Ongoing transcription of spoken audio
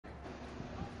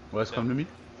Wes, come to me.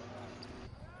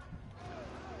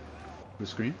 The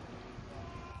screen.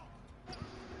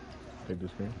 Take the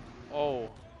screen. Oh.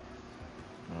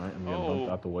 Alright, I'm getting bumped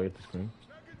out the way at the screen.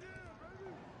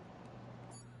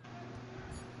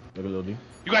 Look at Lil D.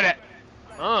 You got that.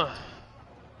 Oh,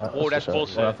 that's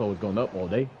bullshit. Well, I thought it was going up all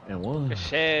day and won. Good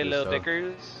shit, little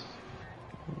dickers.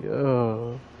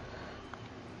 Yo.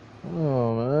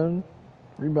 Oh, man.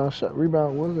 Rebound shot.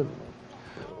 Rebound, what was it?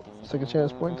 Second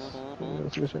chance points? Yeah,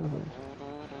 second chance points.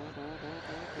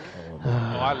 Oh,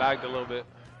 I lagged a little bit.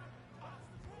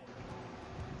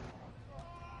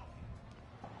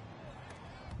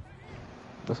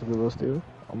 That's a good little steal.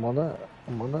 I'm on that.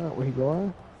 Where he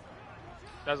going?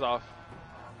 That's off.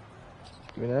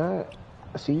 Give me that.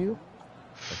 I see you.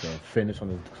 Okay, finish on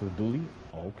the dually.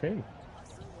 Okay.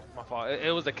 My fault.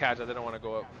 It was the catch. I didn't want to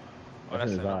go up. Oh,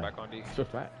 that's it. I'm back on D. So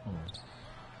flat.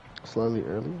 Slightly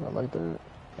early. I like that.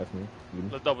 That's me.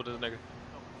 Let's double this nigga.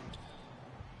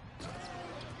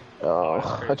 Oh,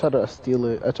 I tried to steal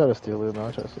it. No, I tried to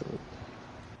steal it.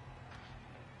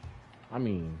 I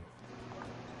mean...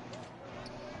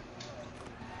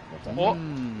 Oh,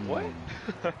 what?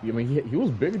 I mean, he was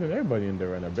bigger than everybody in there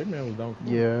right now. Big man was down.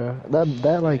 Yeah,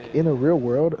 that like in a real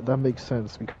world that makes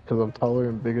sense because I'm taller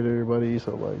and bigger than everybody.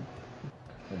 So like,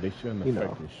 and they shouldn't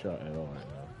affect his shot at all right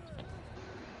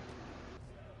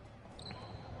now.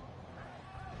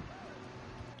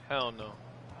 Hell no.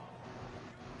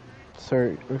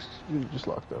 Sir, you just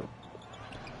locked up.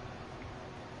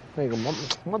 Hey,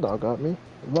 my dog got me.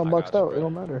 If I'm boxed out, it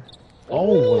don't matter.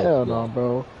 Oh, hell no,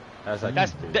 bro.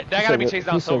 That gotta be chased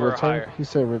down silver or higher. He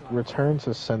said return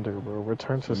to sender, bro.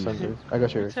 Return to sender. I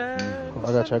got you. I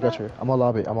got you. I'm gonna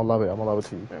lob it to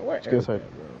you. Let's get inside.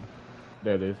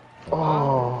 There it is.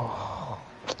 Oh.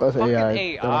 That's fucking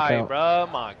AI. AI, bro.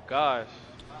 My gosh.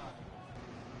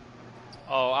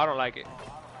 Oh, I don't like it.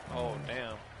 Oh,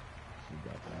 damn.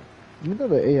 You know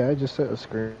the AI just set a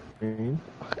screen.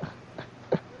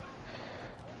 I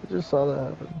just saw that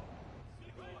happen.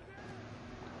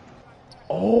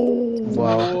 Oh,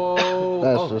 wow.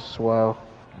 That's just wow.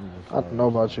 I don't know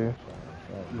about you.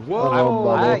 Whoa, I don't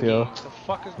know about both y'all. What the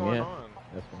fuck is going on?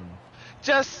 That's funny.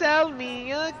 Just sell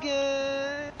me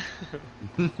again.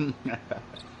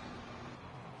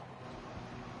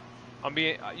 I'm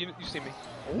being, you see me.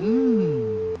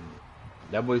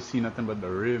 That boy see nothing but the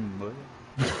rim, boy.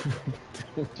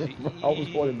 I was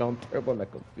falling down turbo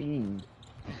like a fiend.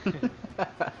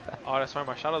 Oh, that's right.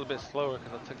 My shot was a bit slower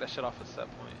because I took that shit off a set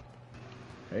point.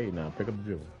 Hey, now pick up the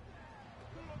dribble.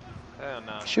 Hell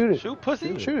nah. Shoot it. Shoot,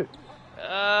 pussy. Shoot it.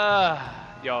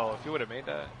 Yo, if you would have made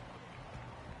that.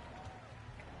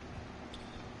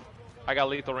 I got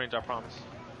lethal range, I promise.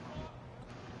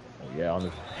 Oh, yeah, on the...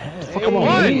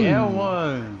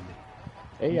 L1.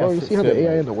 Bro, you see how the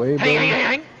AI in the way, bro?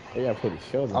 AI put his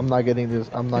shoulder. I'm not getting this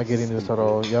at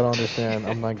all. Y'all don't understand.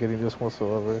 I'm not getting this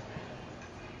whatsoever.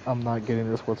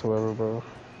 Bro.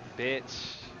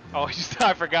 Bitch. Oh,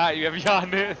 I forgot you have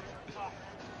Giannis.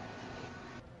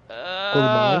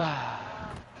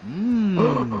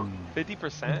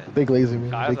 50%? They glazing me.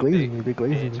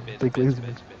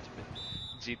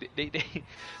 Gee,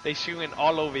 they shooting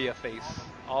all over your face.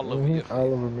 All over your face.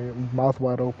 All over me. Mouth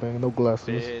wide open, no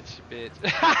glasses. Bitch.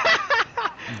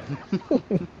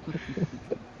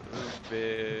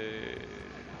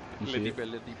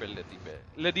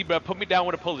 Let deeper. Put me down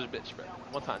with a Polish bitch, bro.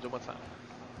 One time.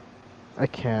 I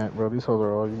can't, bro. These hoes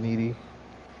are all needy. You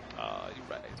right,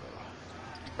 bro.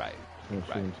 You right. He'll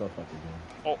shoot himself out the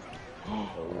game.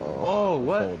 Oh,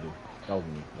 what? That was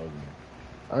me.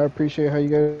 I appreciate how you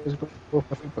guys go,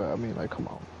 but I mean, like, come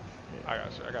on. Yeah.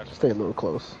 I got you. Stay a little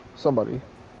close. Somebody.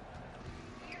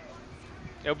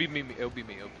 It'll be me,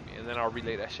 and then I'll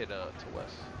relay that shit to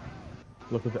Wes.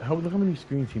 Look at that. Look how many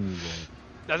screens he needs.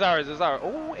 That's ours.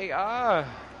 Oh, AI.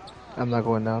 I'm not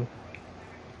going down.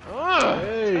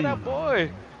 Hey. That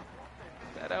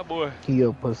boy. He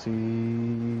a pussy.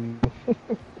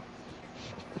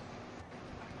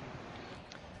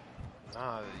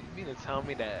 Nah, you mean to tell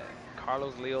me that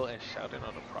Carlos, Leo, and Sheldon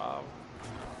are the problem?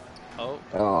 Oh.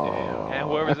 Damn. And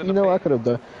whoever's in the I could have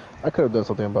done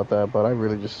something about that, but I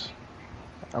really just,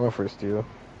 I went for a steal.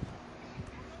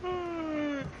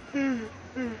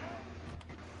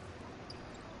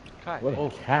 What a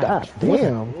catch!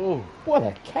 Damn! What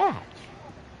a catch!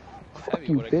 Fuck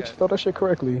you, bitch! Thought that shit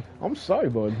correctly. I'm sorry,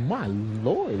 but my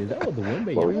lord, is that what the win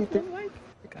What do you think? Like?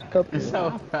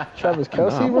 Travis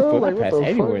Kelce, bro? Like, what the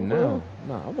anywhere fuck, now.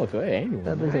 Nah, I'm gonna throw it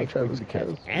anywhere. That nigga Travis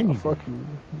Kelce. Fuck you.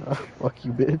 Nah, fuck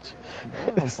you, bitch.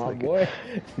 Oh, my boy.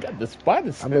 Got the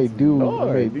spider sense. I may do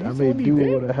what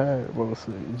I had. Well,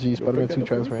 G Spider-Man 2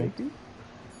 transferring.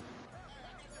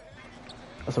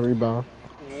 That's a rebound.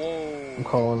 Whoa. I'm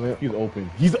calling it. He's open.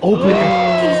 He's open.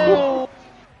 Oh.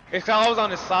 It's 'cause I was on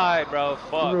his side, bro. We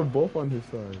Fuck. were both on his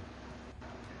side.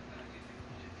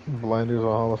 Blinders on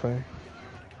Hall of Fame.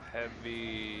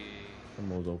 Heavy.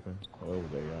 Someone was open. Oh,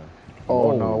 there you are.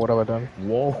 Oh Whoa. no, what have I done?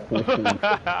 Whoa.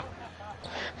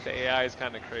 The AI is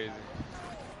kind of crazy.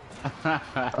 I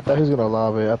thought he was gonna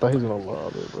lob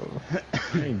it. bro.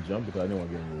 I ain't jump because I didn't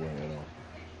want to get in the way at all.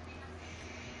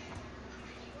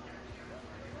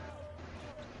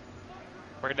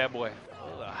 Bring that boy.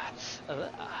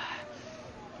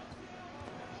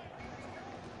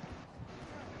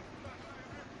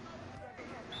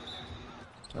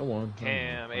 I won.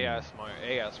 Damn, AI smart.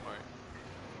 AI smart.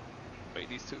 Wait,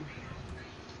 these two.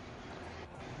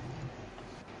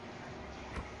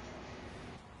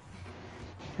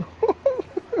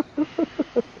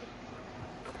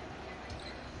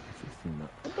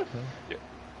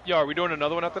 Yo, are we doing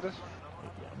another one after this?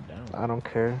 Yeah, I'm down. I don't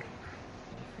care.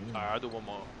 Alright, I'll do one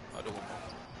more.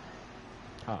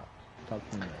 Top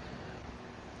team.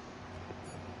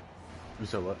 You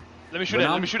said what? Let me shoot that.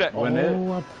 Let me shoot that. When it?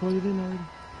 Oh, I put it in already.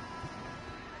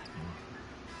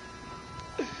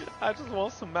 I just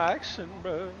want some action,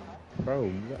 bro. Bro,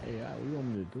 you got AI. What do you want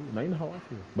me to do? Now you know how I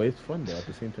feel. But it's fun though. At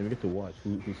the same time, you get to watch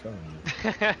who's selling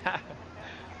it.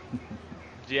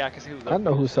 Yeah, I can see who's I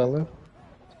know who's selling.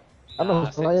 I know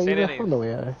who's selling. say the I names. know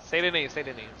AI. Say the name. Say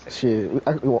the name. Shit.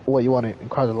 What, you want it in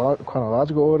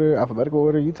chronological order, alphabetical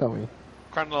order? You tell me.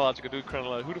 Chronological, dude.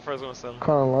 Chronological. Who the first one selling?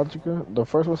 Chronological? The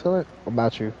first one selling? Or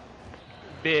about you?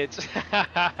 Bitch.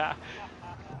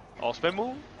 Oh, spin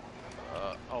move?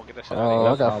 Oh, get that shit out Oh,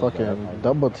 I of got fucking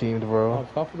double teamed, bro.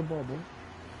 Top of the ball,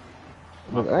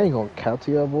 bro. Look, I ain't gonna count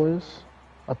to y'all boys.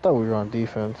 I thought we were on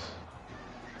defense.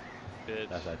 here. Bitch.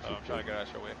 That's actually I'm trying to get out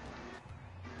your way.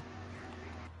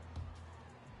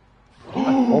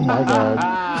 Oh my god.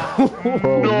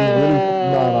 Bro, you really...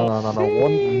 No.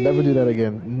 One, never do that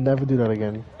again. Never do that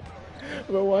again.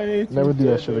 But why ain't Never do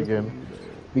that shit again.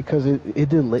 Because it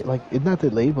delayed, like, it not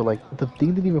delayed, but like, the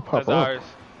thing didn't even pop That's up. ours.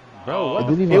 Bro, It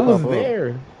didn't even It pop was up.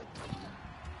 there.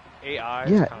 AI.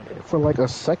 Yeah, for like a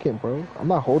second, bro. I'm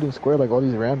not holding square like all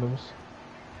these randoms.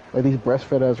 Like these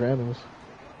breastfed ass randoms.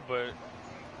 But,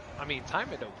 I mean, time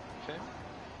it though. Fam.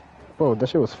 Bro, that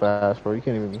shit was fast, bro. You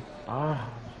can't even... Ah.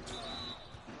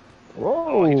 Whoa!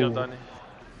 Oh, he jumped on it.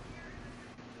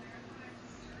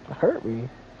 It hurt me.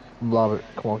 Lob it.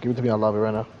 Come on, give it to me. I'll lob it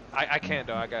right now. I can't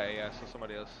though. I got AI, so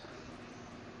somebody else.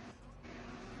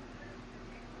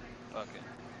 Okay.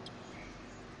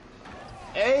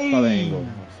 Saw the angle.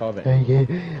 Saw the angle.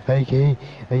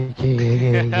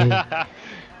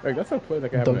 Like, that's a play that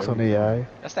can happen. Dunks on every time. AI.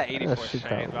 That's that 84 That shit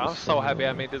strength, kinda bro. I'm was so so happy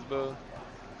I low. made this build.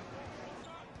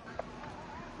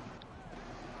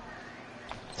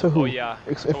 To who? Oh, yeah.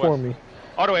 To Inform what? me.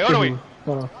 All the way, all To the way. who?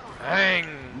 No. Dang.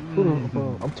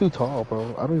 Bro, I'm too tall,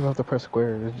 bro. I don't even have to press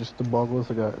square. It's just the ball goes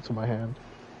to my hand.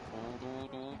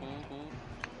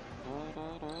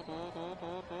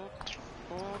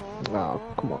 Nah,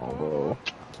 come on, bro.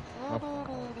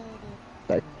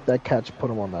 That catch put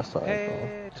him on that side,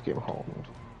 bro. Just give him home.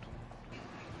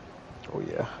 Oh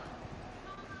yeah.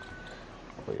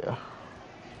 Oh yeah.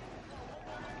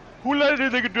 Who let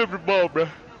this nigga dribble the ball, bro?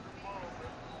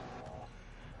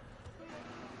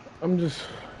 I'm just.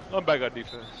 I'm back on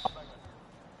defense.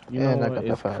 You And know I what? got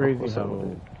that It's foul. crazy What's up how.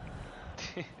 with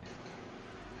it?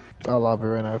 I'll lob it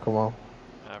right now. Come on.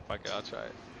 Nah, fuck it. I'll try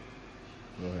it.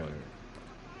 Go ahead.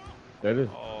 That is.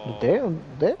 Oh. Damn,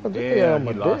 Yeah,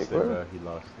 my he lost dick, it, bro. bro. He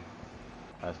lost it.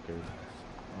 That's crazy.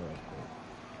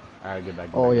 Alright, get back.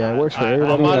 Oh yeah, it works for On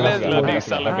everybody. my else. list, It Lil works- D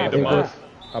celebrate the it most.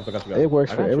 works- It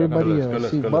works for everybody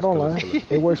else. See, but online,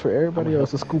 it works for everybody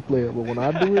else. It's scoop layup, but when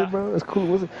I do it, bro, it's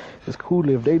cool. It's cool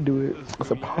if they do it.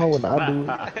 It's a power when I do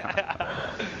it.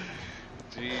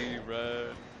 Gee,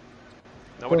 bro.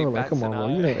 Bro, Nobody like, bats come on, an bro.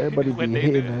 eye You know everybody when be they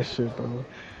hitting do that it. shit, bro.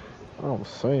 I'm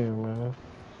saying, man.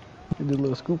 You do a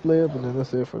little scoop layup, and then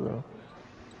that's it for them.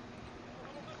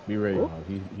 Be ready, Oh. Hobbs.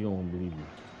 He don't believe you.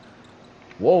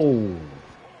 Whoa!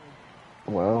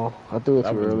 Well, I threw it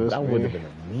too early. That It's would have me. been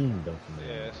a mean dunk from Yeah,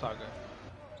 there. it's all good.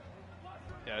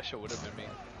 Yeah, that shit would have been me.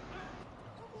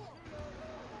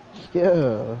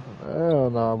 Yeah. Hell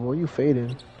nah, boy. You fading.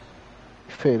 You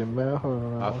fading, man. Hold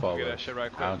on. I'll fall. Get that shit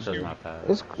right quick. I don't trust my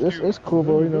pass. It's cool,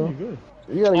 bro. You know. Really good.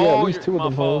 You gotta get at Oh, least two of my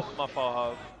them fault. hoes. My fault,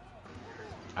 Hob.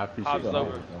 I appreciate Hobbs it.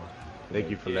 over. Thank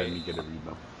you for letting me get a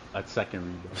rebound. A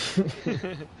second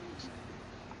rebound.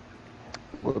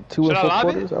 Well, 2 Should and I 4 lob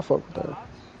it? quarters. I fuck with that.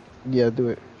 Yeah, do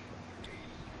it.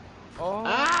 Oh.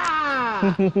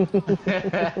 Ah!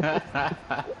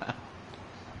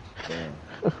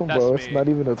 Bro, it's me. not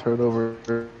even a turnover.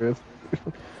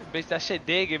 Bitch, that shit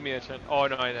did give me a turn. Oh,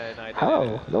 no, I didn't.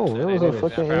 How? No, No, that they was a didn't.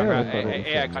 fucking I air. forgot.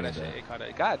 Hey, I caught that shit. It caught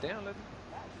that. God damn, let me.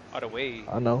 Out of the way.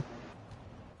 I know.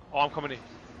 Oh, I'm coming in.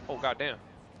 Oh, god damn.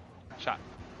 Shot.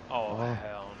 Oh, Oh.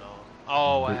 hell no.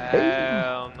 Oh, Hey.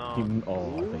 hell no.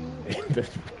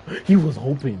 He was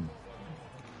hoping.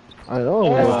 I know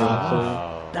I was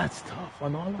Wow. That's tough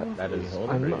on all of us. That is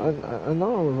I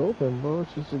know I was open, bro.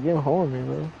 It's just again hauling me,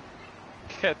 bro.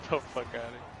 Get the fuck out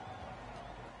of here.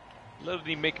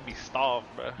 Literally making me starve,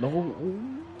 bro. No.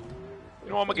 You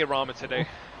know what, I'm gonna get ramen today.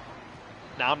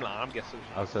 Nah, I'm not. I'm guessing.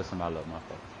 I'll set some out of my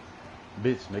fault.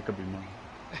 Bitch, make up your mind.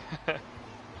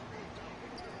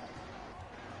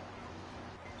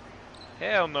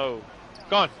 Hell no.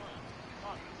 Gone.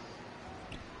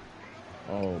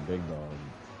 Oh, big dog.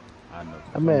 I know.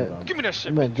 I mean, Give me that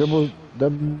shit. man,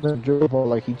 dribble ball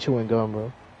like he chewing gum,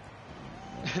 bro.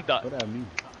 What that mean?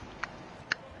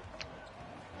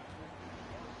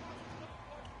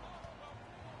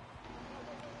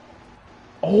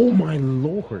 Oh my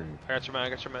lord. I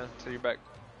got your man. To your back.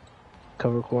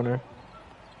 Cover corner.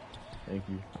 Thank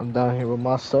you. I'm down here with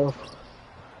my stuff.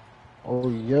 Oh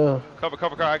yeah. Cover.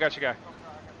 I got you, guy.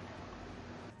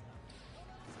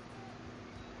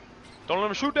 Don't let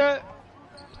him shoot that.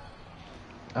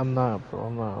 I'm not, bro.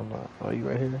 I'm not. Oh, you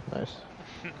right here? Nice.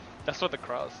 That's what the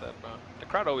crowd said, bro. The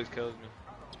crowd always kills me.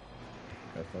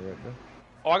 That's all right there.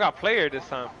 Oh, I got player this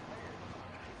time.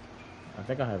 I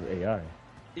think I have AI.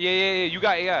 Yeah. You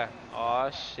got AI. Oh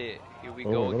shit. Here we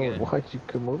go again. Why'd you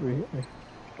come over here?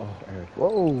 Oh, Eric.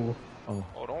 Whoa.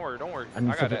 Oh, don't worry. I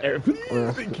need got something. that. Eric, please.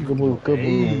 Thank you. Good move.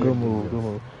 Hey. Good move.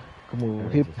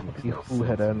 Who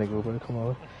had that nigga over? Come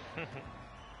on.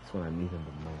 That's when I need him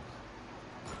the most.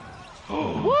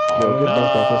 Yo, get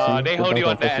dunked on pussy. They Get hold you dunked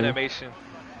on on that pussy. animation.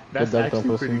 That's Get dunked on actually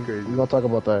pussy. pretty crazy. We gonna talk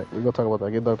about that.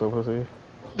 Get dunked on pussy.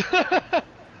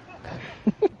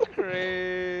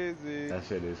 Crazy. That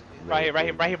shit is Right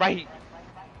here.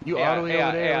 You all the way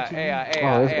over there? What you mean?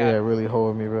 Oh, this AI really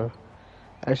holding me, bro.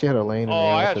 I actually had a lane in Oh,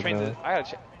 there. I gotta train this.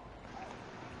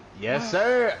 Yes,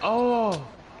 sir. Oh.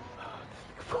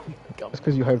 It's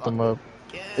because you hyped them up.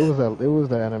 It was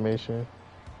that animation.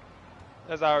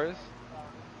 That's ours.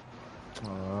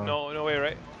 No, No way,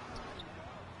 right?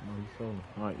 he's showing.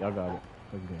 Alright, y'all got it.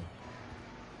 Good game.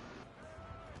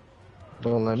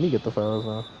 Don't let me get the fouls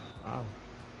now. Wow.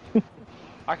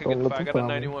 I can Don't get the let five. I them got a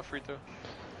foul me. 91 free throw.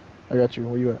 I got you.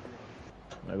 Where you at?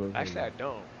 Actually, I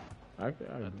don't. I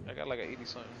I got like an 80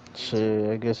 something. Shit,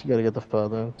 I guess you gotta get the foul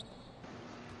then.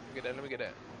 Let me get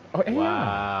that. Oh, AI.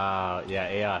 Wow. Yeah,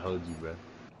 AI holds you, bro.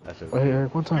 That's just. Oh, hey,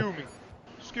 Eric, one time.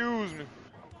 Excuse me.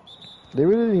 They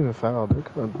really didn't even foul.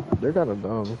 They're kind of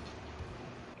dumb.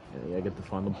 Yeah, get the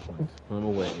final points. Put them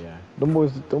away, yeah. Them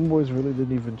boys really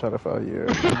didn't even try to foul you.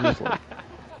 Eric.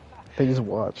 They just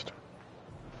watched.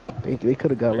 They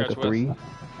could have got like a 3.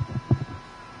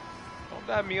 Don't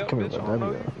dab me up, Come here, bitch. I bro. don't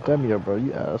know you. Dab me up, bro.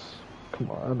 You ass.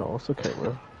 Come on, I know it's okay,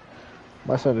 bro.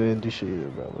 My side didn't do shit either,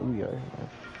 bro. But we got it, man.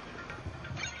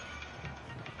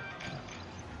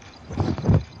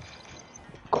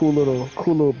 Cool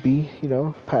little B, you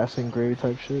know, passing grade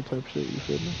type shit. You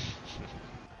feel me?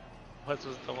 What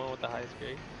was the one with the highest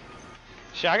grade?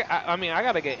 Shit, I mean, I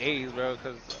gotta get A's, bro,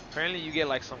 because apparently you get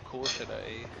like some cool shit at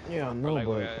A. Yeah, I know, like,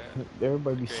 but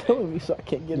everybody be selling me, so I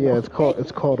can't get. Yeah, no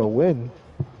it's called a win.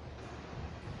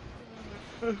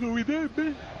 That's what we did,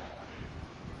 bitch.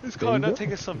 It's There called you not go.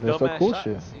 taking some That's the dumbass cool shots.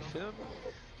 shit. You feel me?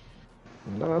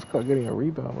 No, that's called getting a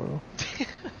rebound, bro.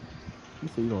 You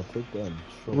say you don't take that.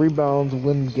 Sure. Rebounds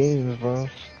win games, bro.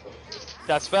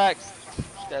 That's facts.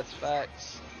 That's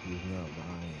facts. He's not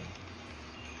behind.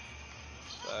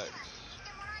 Facts.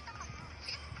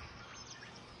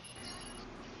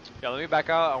 Yeah, let me back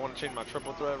out. I want to change my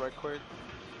triple threat right quick.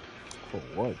 For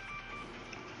what?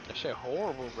 That shit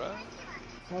horrible, bro.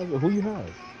 Who you have?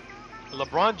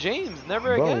 LeBron James,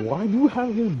 never Bro, again. why do you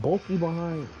have him bulky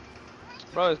behind?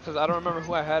 Bro, it's because I don't remember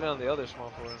who I had on the other small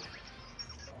forward.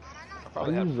 I I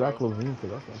probably had use Zach Bro. Levine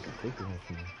because that's what I can take him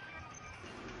from.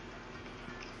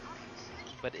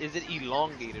 But is it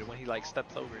elongated when he like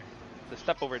steps over? The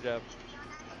step over jab.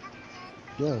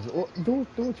 Yes, well, do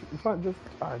what you. If I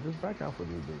just back out for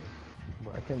this dude.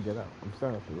 But I can't get out. I'm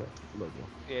staring at the red. Look, bro.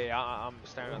 Yeah, I'm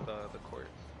staring at the court.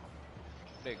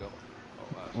 There you go. Oh,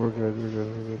 wow. We're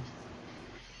good.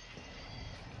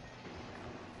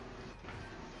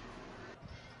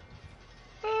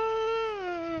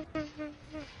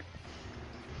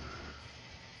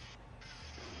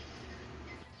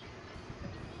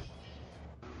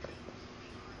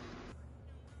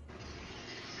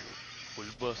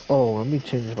 Oh, let me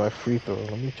change my free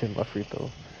throw.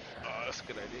 Oh, that's a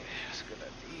good idea.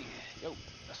 Yo,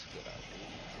 that's a good idea.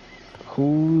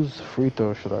 Whose free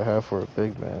throw should I have for a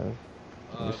big man?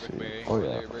 Let me see. McBurry. Oh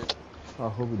yeah, I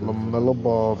hope he doesn't have Mellow any,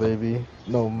 Ball, baby.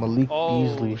 No, Malik Oh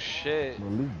Beasley. shit!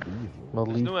 Malik Beasley. There's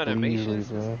Malik new Beasley, animations.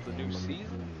 This is man. the Yeah, new Malik season.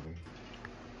 Beasley.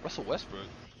 Russell Westbrook.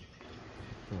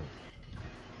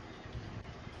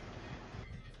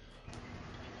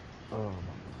 Oh my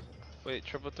Wait,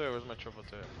 triple threat? Where's my triple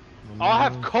threat? Oh, I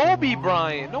have Kobe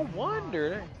Bryant. No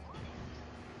wonder.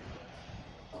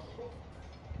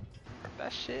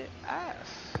 That shit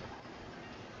ass.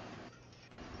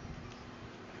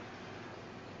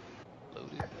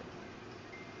 Loaded.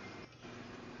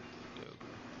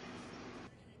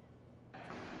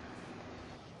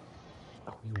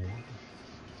 Oh, you want it?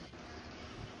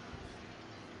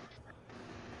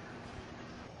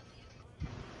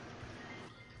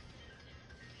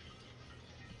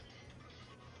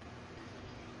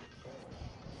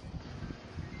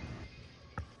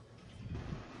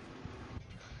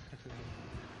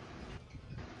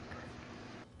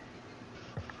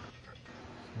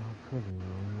 Not pretty, you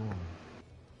want it.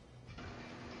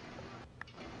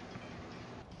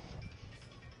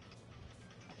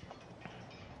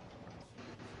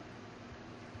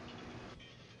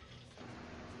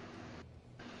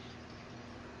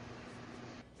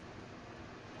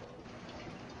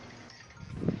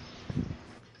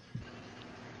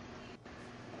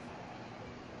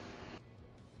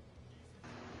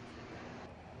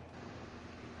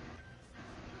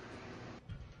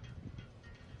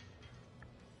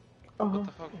 What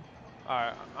the fuck?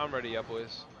 Alright, I'm ready, yeah,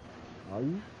 boys. Are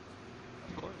you?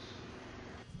 Of course.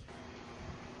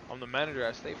 I'm the manager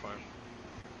at State Farm.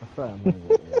 I thought I mean,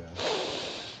 yeah.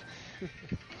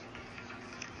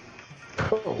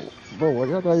 Bro, what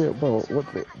y'all got here? Bro, what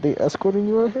they escorting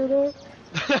you out here, though?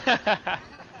 Alright,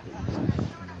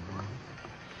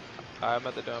 I'm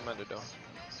at the door, I'm at the door.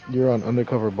 You're on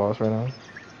Undercover Boss right now.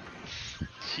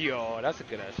 Yo, that's a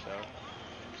good ass show.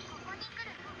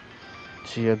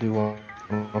 Gee, I do want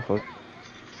to fuck.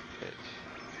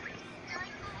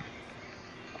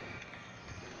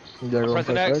 Y'all gonna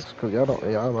pressing press X. X? Cause y'all don't,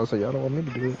 yeah, I'm about to say y'all don't want me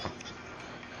to do it.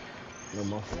 No,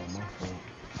 my fault, my fault.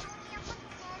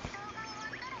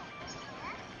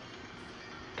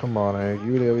 Come on, Eric.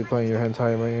 You really be playing your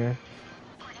hentai right here?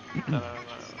 No.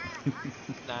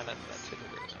 Nah,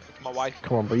 it's my wife.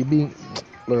 Come on, bro. You being...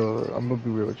 Look, I'm gonna be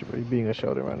real with you, bro. You being a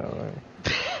Sheldon right now, right?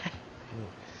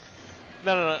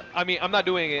 No. I mean, I'm not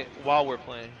doing it while we're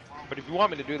playing. But if you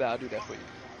want me to do that, I'll do that for you.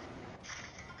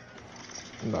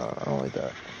 Nah, I don't like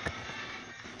that.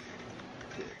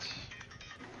 Bitch.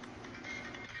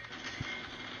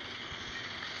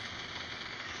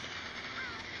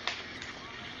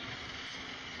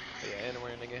 Yeah,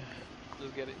 anywhere, nigga.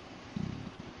 Let's get it.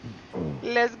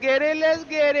 Let's get it, let's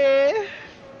get it.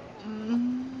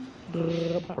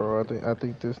 Bro, I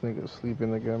think this nigga's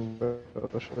sleeping again, bro.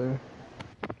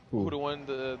 Who the one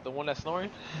that's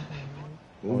snoring?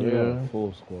 Oh, Yeah.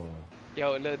 Full squad.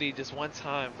 Yo, Lily, just one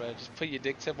time, bro. Just put your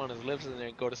dick tip on his lips and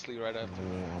then go to sleep right after.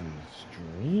 I'm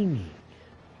streaming.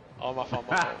 Oh, my fault,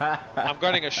 my fault. I'm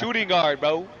guarding a shooting guard,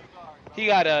 bro. He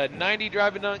got a 90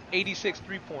 driving dunk, 86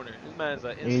 three-pointer. This man's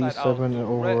an inside-out 87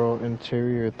 overall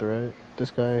interior threat.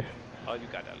 This guy... Oh, you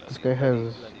got that, Lily. This guy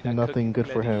has nothing good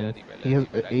for him. He has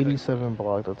 87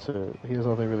 block, that's it. He has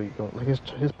nothing really going. Like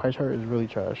his pie chart is really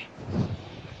trash.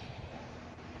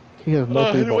 He has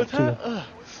no 3 block too.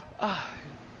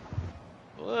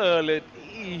 Well, yeah,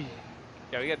 we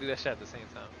gotta do that shit at the same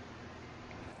time.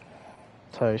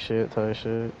 Tight shit.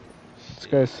 This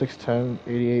guy's 6'10",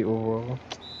 88 overall.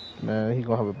 Man, he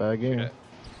gonna have a bad game.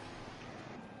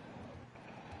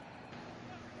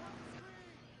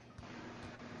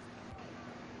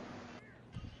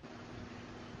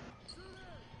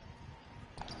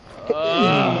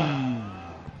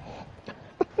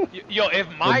 Yo, if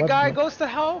my guy goes to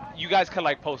help, you guys can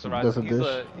like posterize him.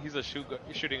 He's a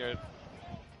shooting guard.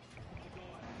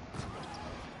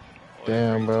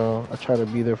 Damn, bro. I tried to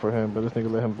be there for him, but this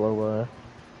nigga let him blow by.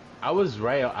 I was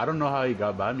right. I don't know how he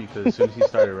got by me because as soon as he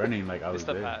started running, like I was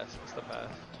there. It's the pass.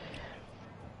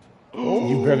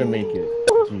 You better make it.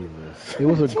 Jesus. It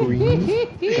was a green.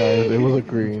 Guys, it was a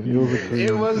green.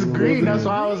 It was green. That's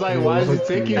why I was like, why is it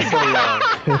taking so long?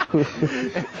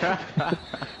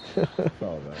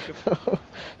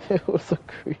 It was a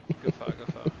green. Good foul.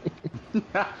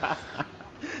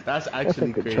 That's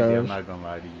actually crazy. Trash. I'm not gonna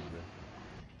lie to you, bro.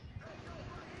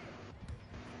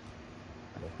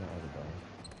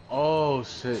 Oh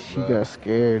shit, bro. He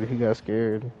got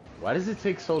scared. Why does it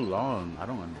take so long? I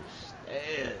don't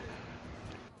understand.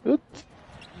 Oops.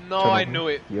 No, I knew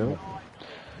it. Yo.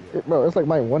 Bro, it's like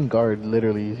my one guard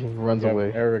literally he runs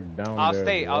away. Eric down I'll there.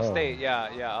 stay. Yeah,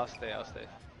 I'll stay.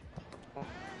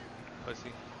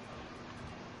 Pussy.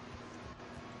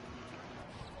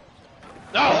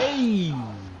 No! Hey!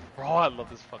 Bro, I love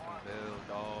this fucking build,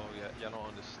 dog. Y'all don't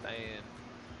understand.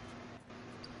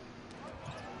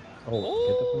 Oh, Ooh.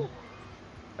 get the phone.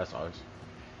 That's ours.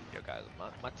 Yo, guys,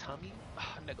 my tummy.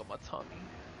 Nigga, my tummy.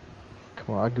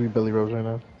 Come on, I'll give you belly rubs right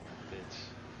now. Bitch.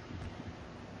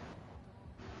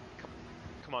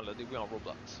 Come on, little dude. We on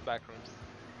Roblox. Backrooms.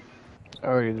 I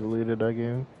already deleted that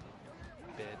game.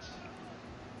 Bitch.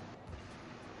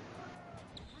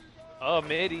 Oh,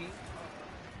 Midi.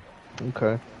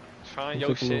 Okay. Trying You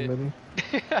your took a little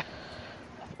shit. midi.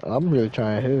 I'm really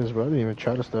trying his, bro. I didn't even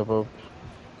try to step up.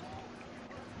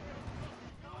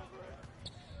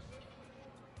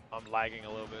 I'm lagging a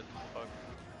little bit. Fuck.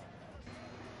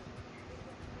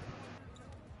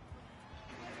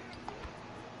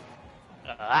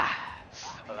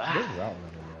 Good route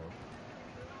running,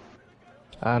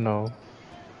 I know.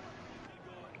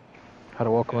 How to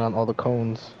walk around all the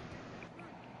cones.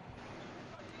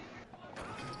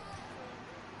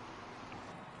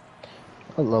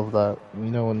 I love that. You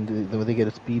know when they get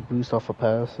a speed boost off a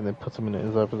pass and it puts them in an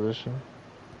inside position.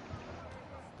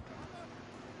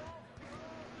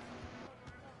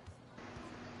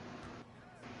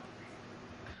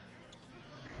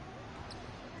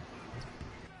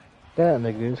 That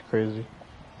nigga is crazy.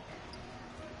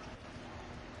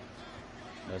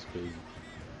 That's crazy.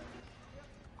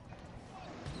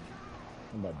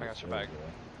 I'm about I to got your say, back. bro.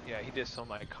 Yeah, he did some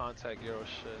like contact Euro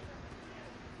shit.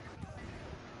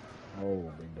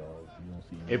 Oh, big dog. You don't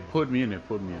see me. It put me in it.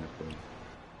 Put me in it.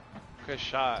 Good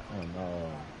shot. Oh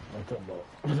no. I'm talking about.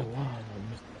 I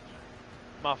missed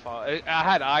it. My fault. I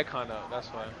had icon up. That's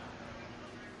why.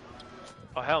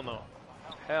 Oh hell no.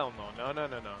 Hell no. No.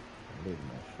 I'm leaving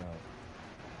that shot.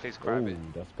 Please grab Oh, it.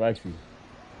 that's spicy.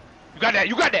 You got that.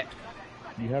 You got that.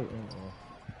 You have it.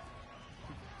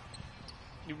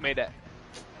 You made that.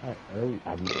 Alright, early.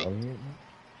 I'm early it.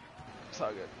 It's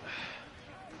all good.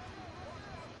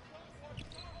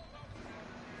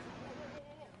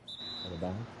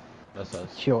 Down. That's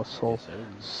us. Yo, so Yes, sir.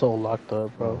 so locked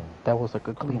up, bro. Oh. That was like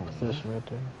a Come clean on, position right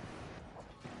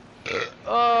there.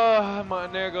 Oh,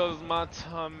 there goes my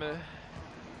tummy.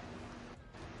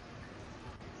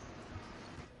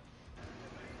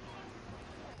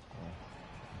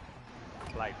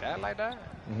 Like that?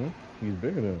 He's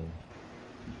bigger than him.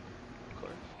 Of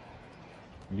course.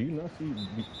 Do you not see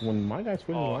when my guy's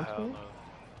swinging Oh around hell to him? no.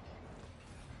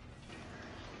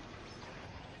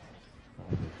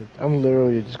 I'm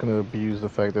literally just gonna abuse the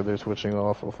fact that they're switching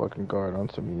off a fucking guard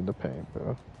onto me in the paint,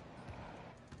 bro.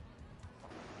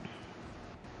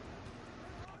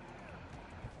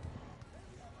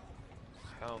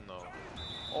 Hell no.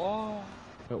 Oh.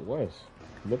 It was.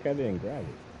 Look at it and grab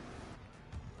it.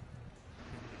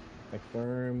 Like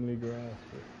firmly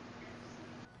grasp it.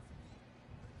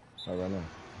 All right now.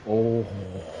 Oh.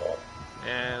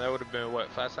 And that would have been what?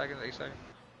 5 seconds? 8 seconds?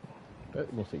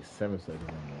 That will take 7 seconds on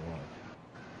the watch.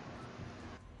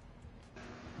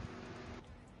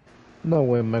 No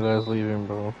way my guy's leaving,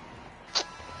 bro.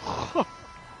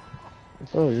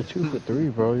 Bro, you're 2 for 3,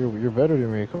 bro. You're better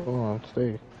than me. Come on,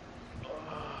 stay.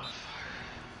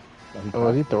 Oh,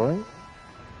 is he throwing?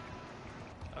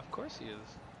 Of course he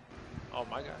is. Oh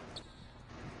my god.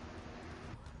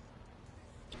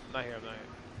 Not here, I'm not here.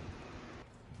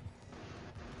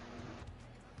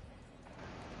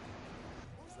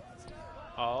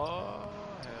 Oh,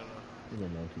 hell no. You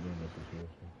don't know what to do in this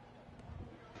situation.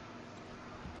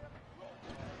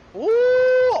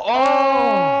 Ooh!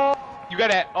 Oh! You got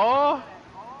that? Oh!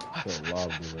 So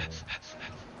lob you there.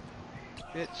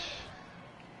 Bitch.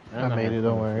 I made it,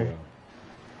 don't worry.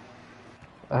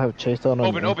 I have chased down an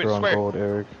Open, anchor on square. gold,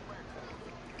 Eric.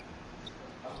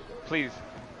 Please.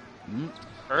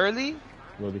 Early?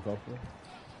 What did he call for?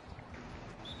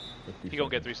 He gonna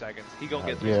get 3 seconds. He gonna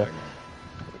get 3 Yeah. seconds.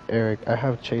 Eric, I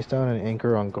have chased down an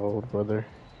anchor on gold, brother.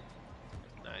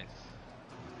 Nice.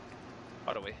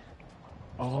 All the way.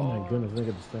 Oh my goodness, look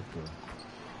at the step there.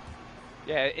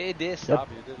 Yeah, it did stop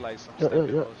you. It did like some Yeah. stupid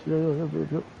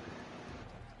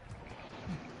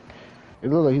It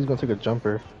looks like he's gonna take a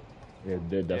jumper. Yeah,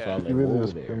 that's Yeah. all He like really whoa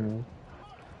is. there.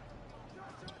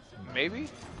 Maybe?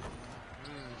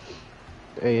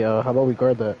 Hey, how about we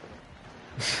guard that?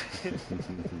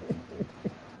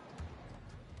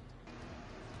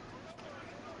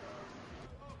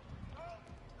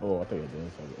 Oh, I think it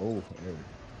did. Oh, Eric.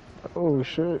 Oh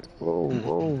shit! Whoa!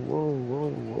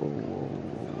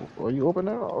 Are you open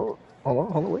now? Oh,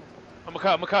 hold on, wait. I'm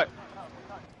gonna cut.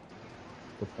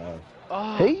 Good pass.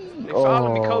 Oh, Hey! they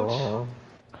followed me, coach.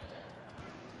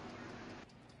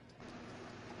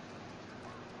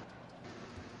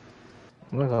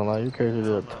 I'm not gonna lie, you crazy did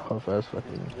a tough ass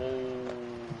fucking. Whoa.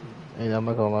 Hey, I'm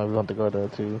not gonna lie, we have to guard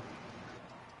that too.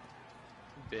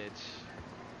 Bitch.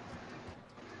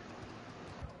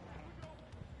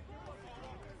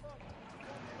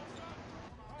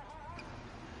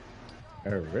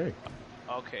 Eric.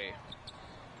 Okay.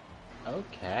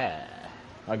 Okay.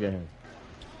 I'll get him.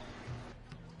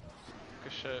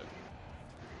 Good shit.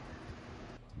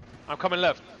 I'm coming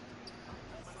left.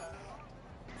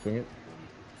 Swing it.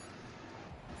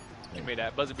 You made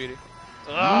that buzzer beater.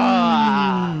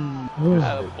 Ah,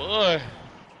 boy.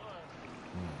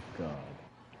 Oh God.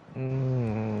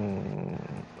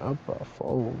 Up a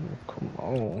fold. Come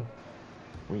on.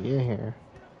 We in here.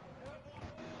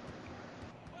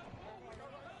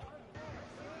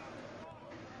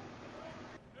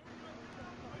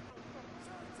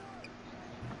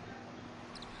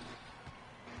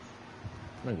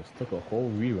 Man just took a whole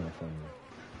rebound from me.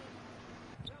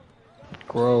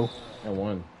 Grow. And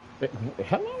one.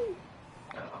 Hello?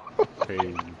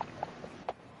 Crazy.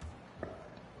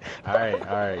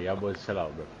 Alright, y'all boys chill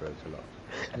out, bro. Chill out.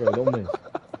 Bro, don't miss.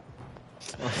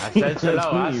 I said chill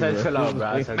out, I said chill out, bro.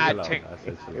 I said Mad chill out. ting. I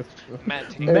said chill out. Matt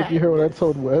T. Eric, you heard what I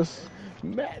told Wes?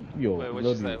 Matt, yo, Wait, what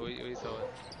you said? What you told?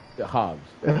 the Hobbs.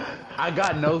 I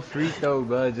got no free throw,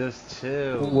 bro. Just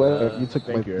chill. Wes, you took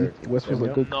Thank my. you, Eric. Wes was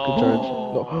like, good No. charge.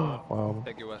 No. Wow.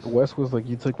 Thank you, Wes. Wes was like,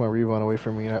 you took my rebound away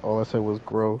from me, and all I said was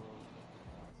grow.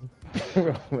 Like,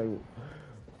 Wow.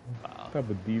 what type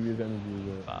of devious energy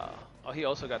is that? Wow. Oh, he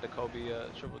also got the Kobe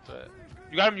triple threat.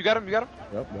 You got him. You got him. You got him.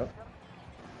 Yep.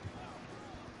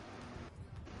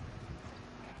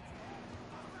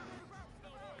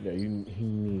 Yeah, he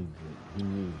needs it. He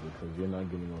needs it because you're not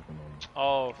getting off on him.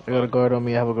 Oh, I got a fuck. guard on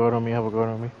me. I have a guard on me. I have a guard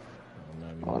on me.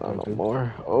 Oh, Oh, no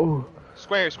more. Oh.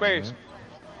 Squares.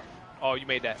 Oh, you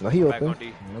made that. No, he Back open. on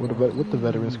D. With the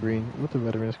veteran screen. With the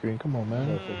veteran screen. Come on,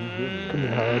 man. Come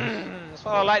here, Hobbs. That's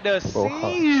what I like to Bro,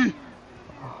 see.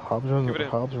 Hobbs Give it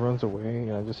in. runs away,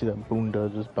 and I just see that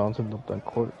Boonda just bouncing up that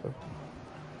court.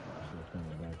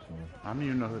 I don't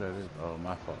even know who that is. Oh,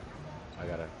 my fault. I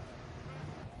gotta.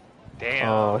 Damn.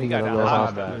 Oh, he got a that little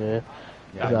hot hostile. back. Yeah. Yeah,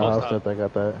 He I got know. post hostile. up. I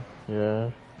got that. Yeah.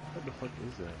 What the fuck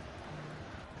is that?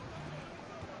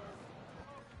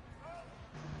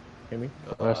 Hit me.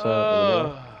 That's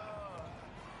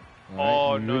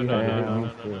Oh, no.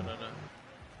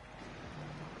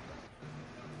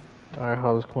 Alright,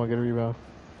 Hobbs, come on, get a rebound.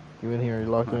 You in here, you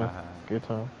locked in. Good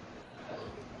time.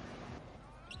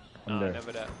 I'm Nah, there.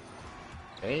 never that.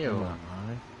 Damn.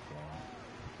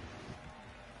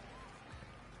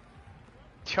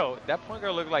 Yo, that point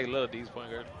guard look like Lil D's point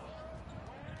guard.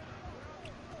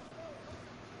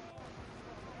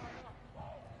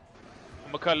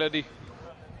 I'm gonna cut Lil D.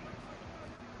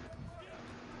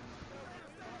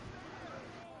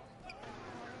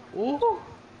 Ooh.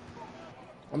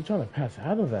 I'm trying to pass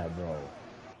out of that, bro.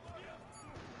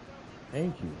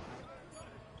 Thank you.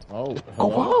 Oh, hello?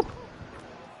 Go up!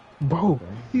 Bro,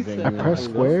 Then I you pressed do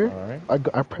square. this? All right.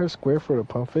 I pressed square for the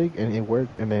pump fake, and it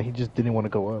worked, and then he just didn't want to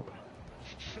go up.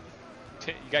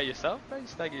 You got yourself, bro? You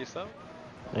stagger yourself?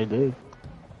 They did.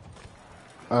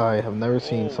 I have never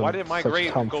seen Oh, why did my such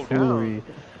grade go tomfoolery.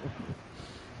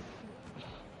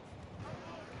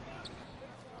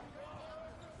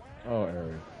 Oh,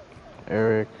 Eric.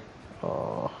 Eric.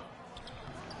 Oh.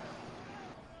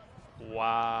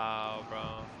 Wow, bro.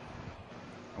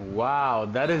 Wow,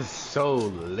 that is so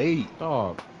late.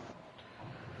 Dog.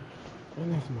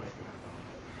 And that's my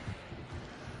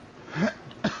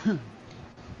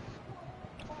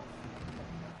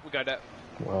We got that.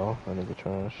 Well, that nigga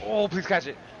trash. Oh, please catch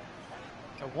it.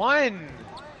 I won.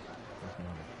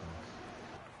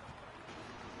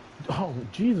 Oh,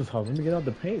 Jesus, Hobbs, let me get out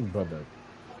the paint, brother.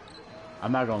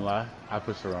 I'm not gonna lie. I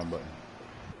pushed the wrong button.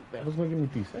 That was gonna give me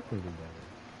 3 seconds ago.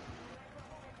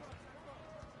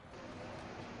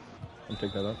 I'll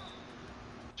take that up.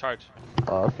 Charge.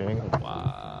 Oh, okay.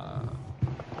 Wow.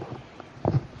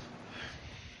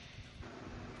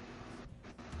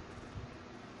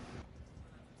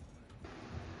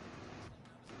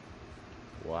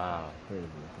 Wow. Crazy.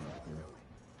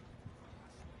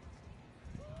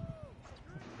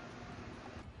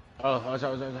 Oh, watch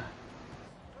out.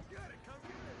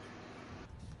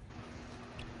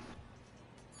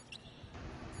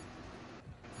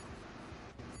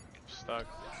 Stuck.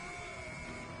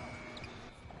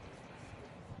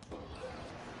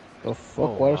 The fuck?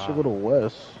 Oh, Why did wow. she go to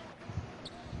West?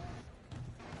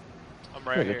 I'm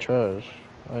right Nigga here. trash.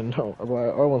 I know. I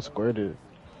once squared it.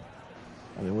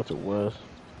 And then went to West.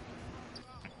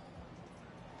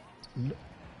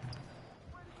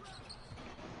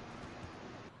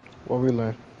 What we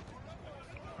learn?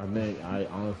 I mean, I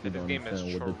honestly This don't game is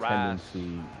understand what the trash.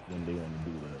 tendency when they want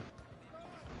to do that.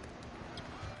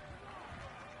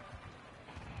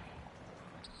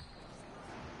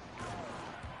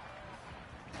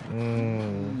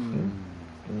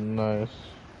 Nice.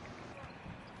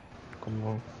 Come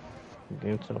on.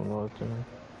 Game to another thing.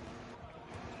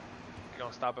 You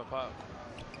gonna stop and pop.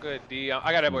 Good D.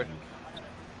 I got that board.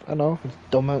 I know.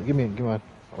 Don't mind. Give me.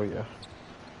 Oh yeah.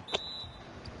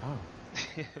 Oh.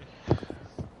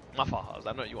 My fault, House.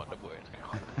 I know you want the board.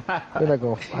 You're not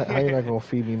gonna. How you not gonna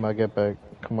feed me my get back?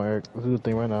 Come on, Eric. Let's do the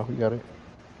thing right now. You got it.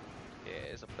 Yeah,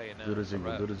 it's a play now. Do the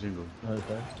jingle, do the jingle.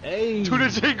 Okay. Hey! Do the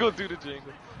jingle, do the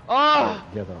jingle. Ah!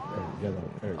 Get up, Eric, get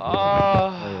up, Eric.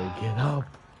 Ah! Eric, get up.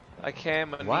 I can't.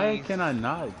 My Why knees. can I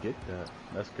not get that?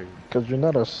 That's crazy. Cause you're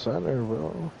not a center,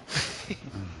 bro.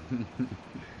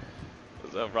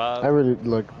 What's up, Rob? I really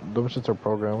like those shits are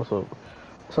programmed. What's up?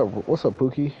 What's up,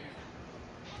 Pookie?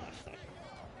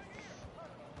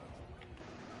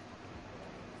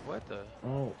 What the?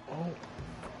 Oh.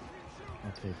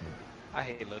 I'll take it. I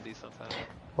hate Lil D sometimes.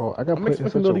 Oh, I got I'm put in expecting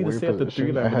such a Lil D to weird say after position.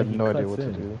 3 that I had he no idea cuts what to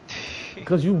in. do.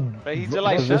 Because you. But he just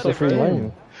like Cause it's a shut it, free bro.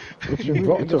 lane.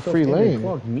 It's a free lane.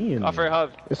 Me in Offer a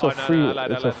hug. It's Oh, a free. no,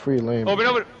 It's a free lane. Open,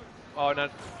 open. Oh, no.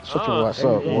 Shut your ass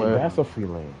up, Hey, boy. that's a free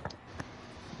lane.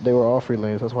 They were all free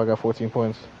lanes. That's why I got 14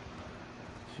 points.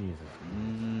 Jesus.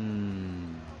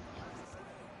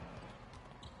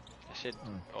 Shit.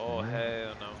 Oh,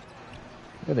 hell no.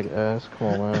 That nigga ass. Come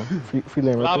on, man. Free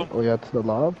lane right Lob there. him. Oh yeah, to the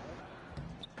lob.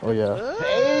 Oh yeah.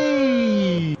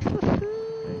 Hey!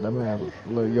 That man,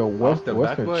 look, yo, Western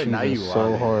backboard, now cheesing you so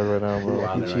wildin'. hard right now, bro. You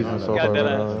He wildin' cheesing right so now. hard Got right that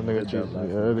now. ass. That nigga cheesing.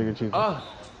 Yeah, that nigga cheesing. Oh!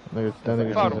 That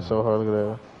nigga Caught cheesing him. so hard. Look at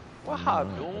What I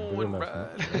doing, bro? that.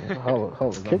 How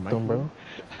kicked him, bro.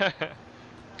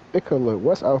 It could look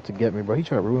West out to get me, bro. He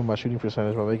trying to ruin my shooting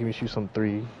percentage by making me shoot some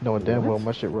 3, knowing damn well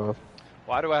my shit rough.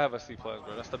 Why do I have a C+, bro?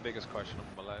 That's the biggest question of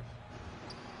my life.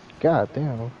 God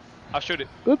damn. I'll shoot it.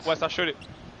 Oops. West, I'll shoot it.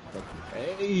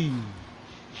 Hey!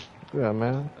 Yeah,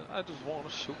 man. I just want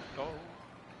to shoot, dog.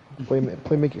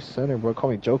 Play make it center, bro. Call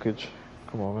me Jokic.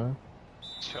 Come on, man.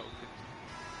 Choke it.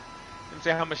 Let me see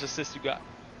how much assists you got.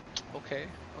 Okay.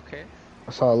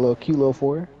 I saw a cute little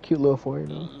 4. Cute little 4, you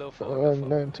know. Little 4.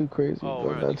 Nothing too crazy, Oh, but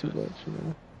we're on not too defense. much, you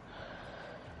know.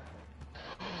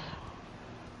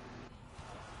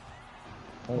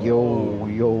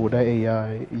 Yo, that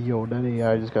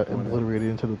AI just got obliterated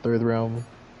into the 3rd round.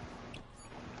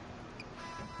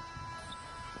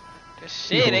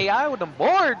 Shit, AI with them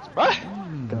boards, bro.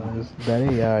 Guys, that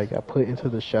AI got put into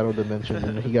the shadow dimension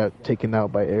and he got taken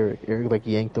out by Eric. Eric like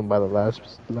yanked him by the last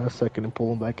second and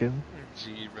pulled him back in.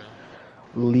 Gee, bro.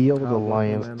 Leo the How about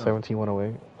Lions, that, man?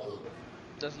 17-108.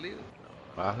 Just leave it.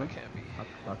 No, Uh-huh. it can't be.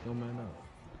 Knock your man out.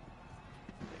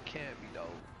 It can't be, though.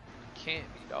 Can't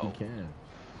be, You though. can.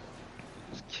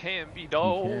 Just can't be,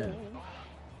 though. can.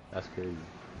 That's crazy.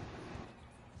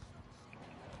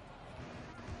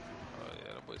 Oh,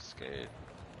 yeah, that boy's scared.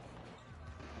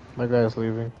 My guy's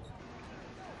leaving.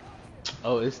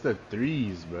 Oh, it's the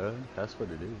 3s, bro. That's what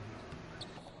it is.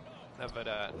 Never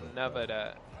that. Never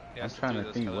that. Yeah, I'm it's the trying to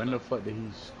Jesus think, killer when now. the fuck did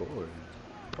he score?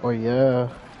 Oh yeah.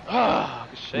 Ah,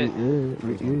 shit.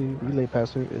 Relay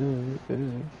passer.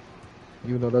 Even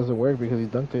though it doesn't work because he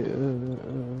dunked it.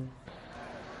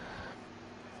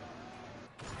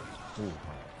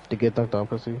 To get dunked on,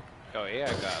 pussy. Oh, yeah,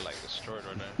 I got like destroyed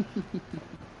right there.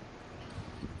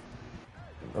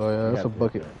 Oh yeah, that's a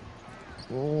bucket.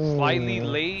 Slightly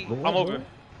late. I'm open.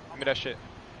 Give me that shit.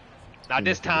 Not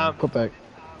this time. Put back.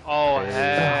 Oh,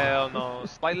 hell no.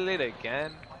 Slightly late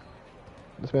again.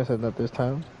 This man said not this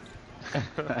time.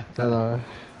 No.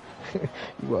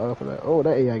 You were out for that. Oh,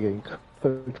 that AI getting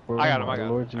cooked, bro. I got him, My I got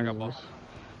Lord him. I got Jesus. both.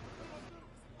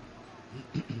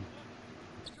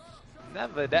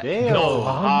 Never that. Damn.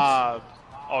 No,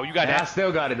 oh, you got I that.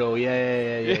 still got it though.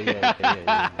 Yeah.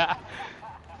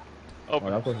 Oh, Open.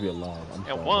 that's supposed to be a long. I'm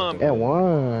sorry. one. And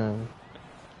 1.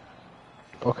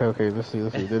 Okay, let's see.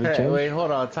 Did it change? Wait,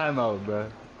 hold on, time out, bro.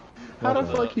 How the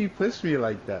fuck he pushed me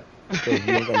like that?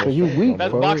 Cause you weak,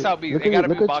 That's bro. box out beats. Look It gotta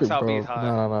look be at box you, out bro. beats high.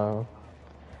 No.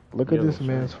 Look at Yo, this sure.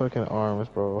 man's fucking arms,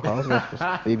 bro. How's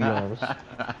that baby arms?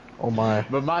 Oh my.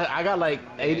 But I got like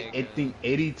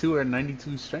 82 or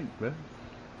 92 strength, bro.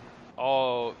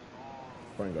 Oh,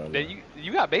 Frank got then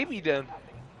you got baby then.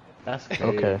 That's crazy.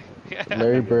 Okay.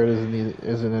 Larry Bird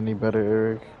isn't any better,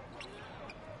 Eric.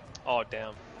 Oh,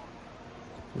 damn.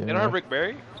 Yeah. They don't have Rick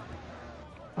Barry?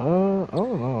 I don't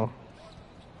know.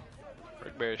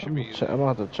 Rick Barry should I'm be gonna easy. check. I'm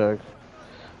gonna have to check.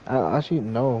 Actually,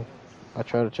 no. I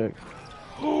try to check.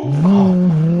 I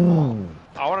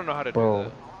want to know how to Bro,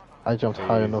 do I jumped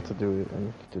high enough to do it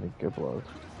and didn't get blocked.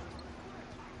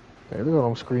 Hey, look at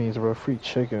them screens, bro. Free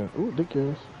chicken. Ooh, dick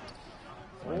yours.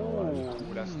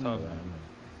 Ooh, that's tough.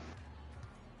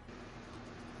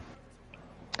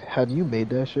 Had you made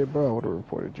that shit, bro, I would have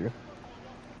reported you.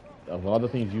 Of all the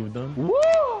things you've done, Woo!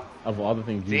 of all the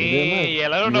things you've Damn, done, yeah,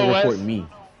 let you him know, report Wes. me.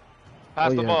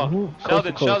 Pass the ball.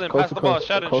 Sheldon, Sheldon, pass the ball.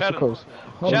 Sheldon, Sheldon.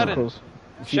 Sheldon.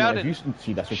 Sheldon.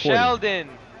 See, that's reporting. Sheldon.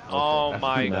 Oh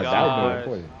my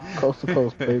god. Coast to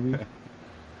coast, baby.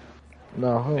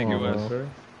 No, hold Thank you, on, Wes.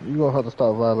 man. You gonna have to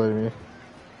stop violating me.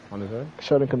 On his head?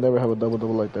 Sheldon can never have a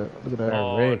double-double like that. Look at that.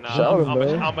 Oh, Rick. no. Sheldon, I'm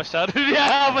a Sheldon.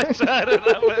 Yeah, I'm a Sheldon.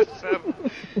 I'm a Sheldon.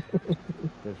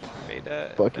 Made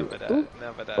that. Fuck never it. that.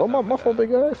 Never that. Oh, my fault,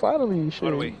 big guy. Finally, shit.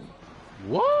 What are we?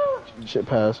 What? Shit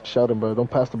pass. Sheldon, bro. Don't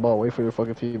pass the ball. Wait for your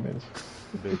fucking teammates.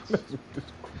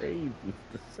 It's crazy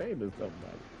to say to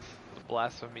somebody.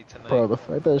 Blasphemy tonight. Bro, the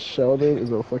fact that Sheldon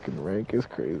is a fucking rank is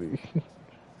crazy.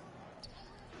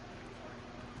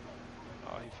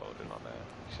 Oh, he folded on that.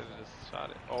 He should have just shot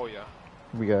it. Oh, yeah.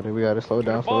 We got it. Slow it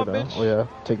down, slow it down. Bitch. Oh, yeah.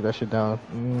 Take that shit down.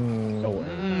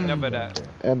 Never that.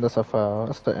 And that's a foul.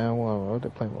 That's the N1, bro.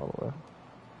 They're playing all the way.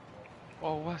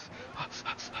 Oh, Wes.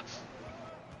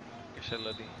 Good shit,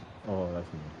 Lil D. Oh,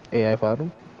 that's me. AI fouled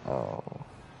him? Oh.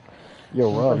 Yo,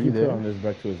 Rob, He you put there? on this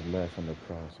back to his left on the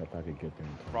cross. I thought I could get there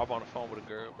in time. Rob on the phone with a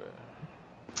girl, but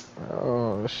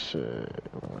Oh, shit.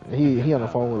 He on the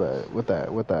phone with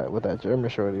that German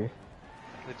shorty.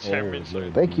 the chairman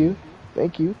should. Thank you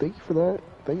for that.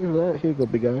 Here you go,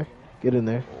 big guy. Get in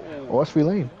there. Oh, that's free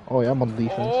lane. Oh, yeah, I'm on the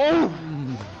defense. Oh!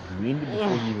 Greened it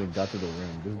before you even got to the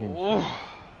rim. This game. Oh!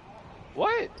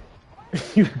 What?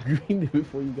 You greened it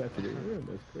before you got to the rim.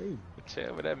 That's crazy.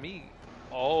 Chill with that meat.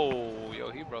 Oh, yo,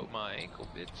 he broke my ankle,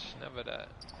 bitch. Never that.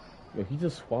 Yo, he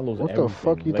just swallows What everything. the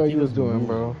fuck you Like, thought he you was just doing, moves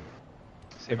bro? you.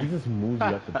 Like, he just moves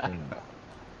you up the plane.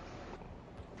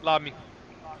 Lob me.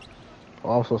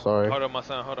 Oh, I'm so sorry. Hold on, my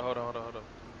son. Hold on.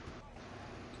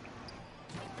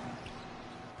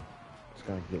 Just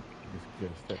gotta get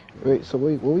a step. Wait, so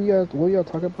what were y'all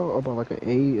talking about? About like an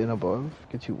A and above?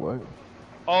 Get you what?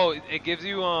 Oh, it gives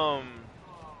you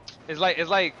it's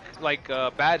like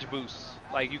badge boosts.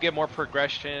 Like you get more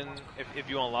progression if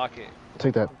you unlock it.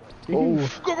 Take that.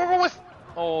 Go, West.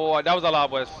 Oh, that was a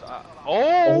lob, West.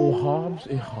 Oh, Hobbs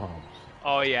and Hobbs.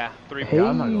 Oh yeah, 3. Hey. Yeah,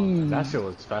 I'm not going. That shit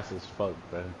was fast as fuck,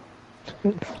 man.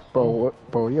 Bro,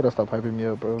 you gotta stop hyping me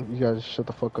up, bro. You guys shut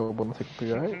the fuck up when I take a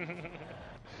picture, alright?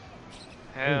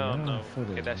 Hell no.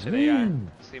 Get that shit AI.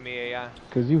 See me AI.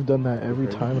 Because you've done that every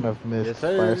time and I've missed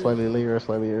Yes, by slightly later or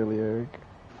slightly earlier.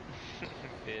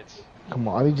 Bitch. Come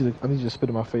on, I need you to spit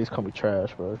in my face, call me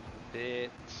trash, bro.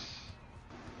 Bitch.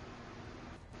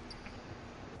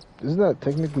 Isn't that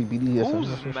technically BDSM?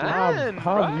 Who's man,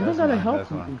 Hobbs, you don't gotta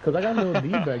help me because I got no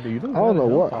D back there. You don't. I don't know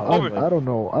what. Hobbs. I don't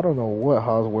know what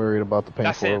Haas worried about the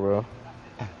paint That's for, it. bro.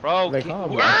 Bro, Like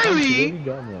Hobbs, early. you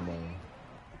got me on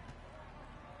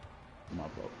my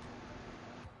fault.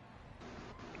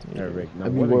 Yeah, Rick. I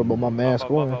be worried about my man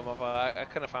scoring. I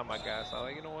couldn't find my guy, so I was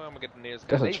like, you know what, I'm gonna get the nearest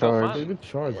guy. That's a There you go, charge. finally. Good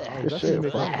charge. Good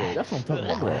shit, bro. That's what I'm talking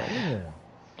about. Yeah.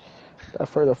 That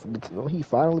further, he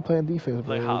finally playing defense,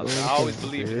 bro. Like, I always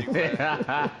believe in you, man.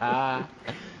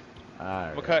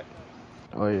 Alright. Okay.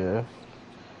 Oh yeah.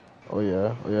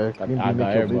 You I can got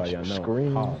make your everybody, I bitch know.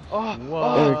 scream. Hobbs.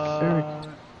 Oh, Eric.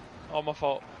 oh, my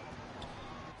fault.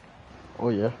 Oh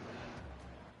yeah.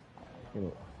 You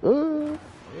know,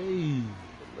 Hey.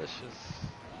 Delicious.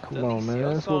 Come on, man.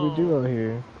 That's what we do out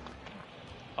here.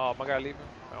 Oh, my guy leaving.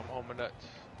 I'm home with nuts.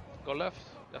 Go left.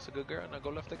 That's a good girl. Now go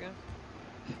left again.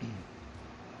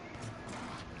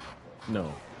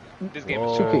 no. This game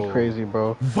is 2K crazy,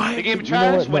 bro. The game is You know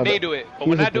trash what? when No, they do it, but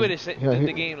here's when I the do it, thing. it's Yeah,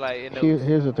 the game like it knows.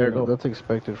 Here's the There you thing. go. That's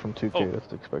expected from 2K. Oh.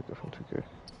 That's expected from 2K.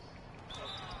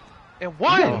 And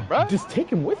why, bro? Just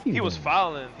take him with you. He was then.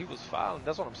 fouling.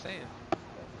 That's what I'm saying.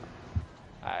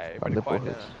 Alright, My pretty nipple quiet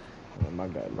hurts. now. Oh, my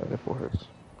God. My nipple hurts.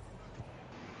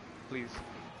 Please.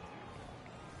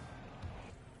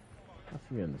 I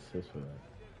should be an assist for that.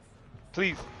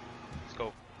 Please. Let's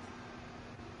go.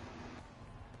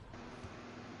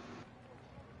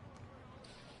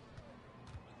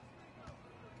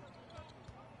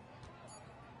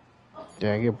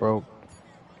 Yeah, I get broke.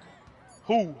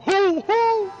 Who?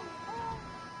 Who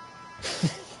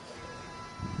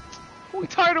we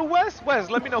talking to, Wes? Wes,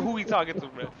 let me know who we talking to,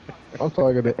 man. I'm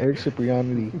talking to Eric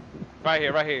Cipriani. Right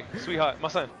here. Sweetheart, my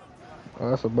son. Oh,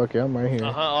 that's a bucket. I'm right here.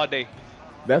 All day.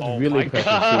 That's Oh really my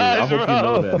pressure, too. gosh, I hope you bro.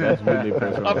 know that. That's really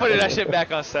pressure. I'm putting that shit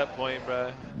back on set point,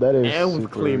 bro. That is And with super,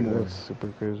 Claymore. that's super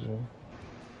crazy.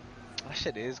 That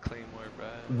shit is Claymore, bro.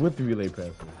 With relay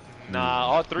passes. Nah,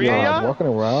 all three of Yeah, y'all? walking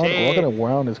around Shit.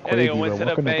 is That crazy, nigga went bro. to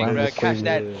the Walking bank, around bro. is Cash crazy.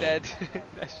 that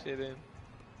shit in.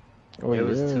 Oh, It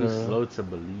was too yeah. slow to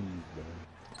believe, bro.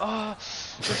 Oh,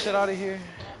 get shit out of here.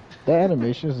 That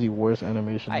animation is the worst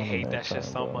animation I on the hate that next shit time,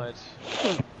 so bro. much.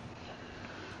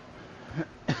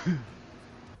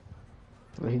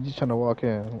 Like, he's just trying to walk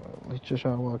in. He's just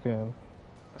trying to walk in.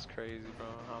 That's crazy, bro.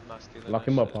 I'm not stealing Lock that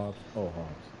him up, shit. Hobbs. Oh,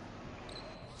 Hobbs.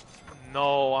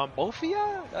 No, on both of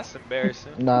y'all? That's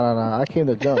embarrassing. Nah. I came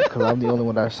to jump because I'm the only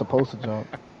one that's supposed to jump.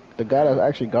 The guy that's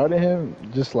actually guarding him,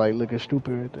 just like looking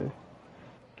stupid right there.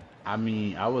 I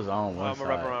mean, I was on one I'm a side,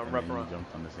 wrap around, and wrap then you around.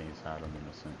 jumped on the same side. Don't make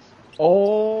no sense.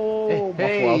 Oh, my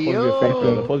fault. I was supposed to be a fake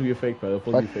player. It was supposed to be a fake player. It was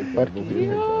supposed to be a fake player.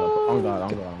 I'm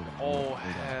God. Oh,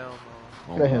 hell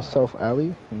no. Got himself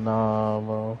alley? Nah,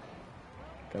 bro.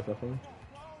 Catch that for me?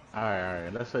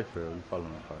 Alright. Let's say for real. We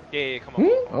falling apart. Yeah, come on.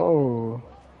 Oh.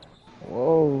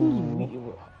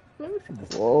 Whoa. Let me see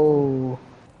this. Whoa.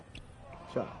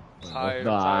 Shot. Tired,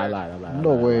 No, I tired. lied.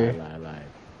 No way. I lied.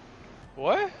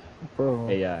 What? Bro.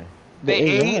 AI. The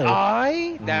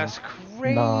AI? That's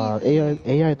crazy. Nah,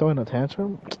 AI throwing a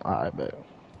tantrum? I bet.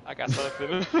 I got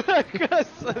something. I got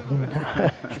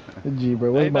something. Gee,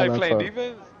 bro, where's Ain't my not playing laptop?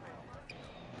 defense?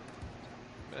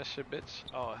 That shit, bitch.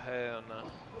 Oh, hell no.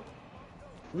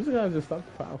 We just gotta just stop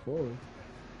the power forward.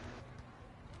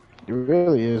 It really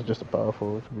is just a power forward,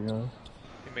 to be honest.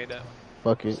 He made that.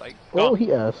 Fuck it. Psych. Oh, Go.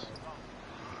 he asked.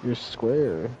 You're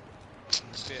square.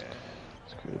 Yeah.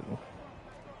 It's cool.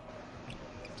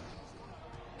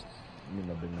 You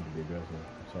know, big enough to be aggressive.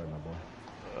 Sorry, my boy.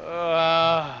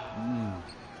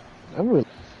 I'm really.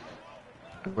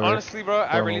 Honestly, bro,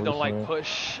 I really don't like listening.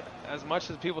 push. As much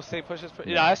as people say push is push.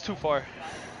 Yeah, that's too far.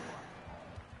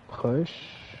 Push?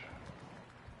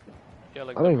 Yeah,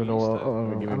 like I don't even know double what. I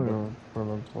don't Give me even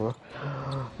remember what.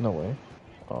 No way.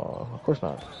 Of course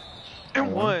not.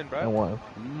 and one, bro. And one.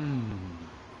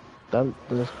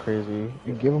 That's crazy.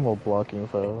 You give him a blocking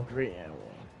foul. Great and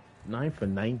 9 for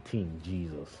 19.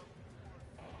 Jesus.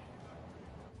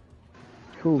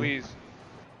 Who? Please.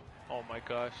 Oh my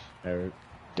gosh. Eric.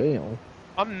 Damn.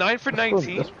 I'm 9 for That's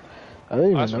 19. that's- I didn't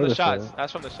even That's from the notice shots. that.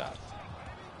 That's from the shots.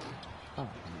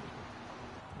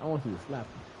 I want you to slap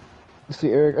him. You see,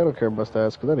 Eric, I don't care about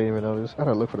stats because I didn't even notice. I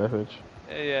had to look for that pitch.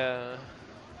 Yeah.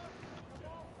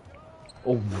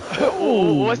 Oh.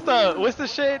 Ooh, what's the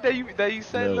shit that you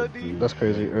said, No, Lil D? dude. That's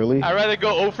crazy. Early. I'd rather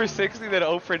go 0 for 60 than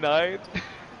 0 for 9.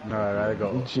 No, I'd rather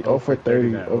go. 0 for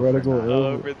 30. I'd rather go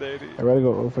 0 for 30. I'd rather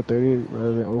go 0 for 30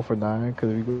 rather than 0 for 9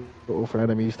 because if you go 0 for 9,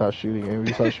 that means you stop shooting. And when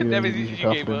you start shooting, That you means lose your you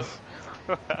gave up. confidence.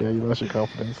 Yeah, you lost your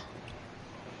confidence.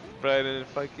 Right, and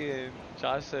fucking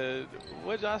Josh said,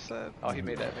 what Josh said? Oh, he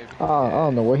made that maybe. I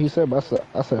don't know what he said, but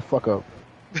I said fuck up.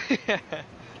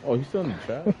 Oh, you still in the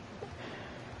chat?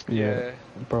 Yeah.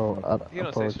 Bro, He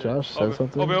don't bro, say shit. Josh said Open,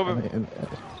 something. open. And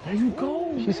There you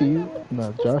go. he see you.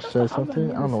 No, Josh said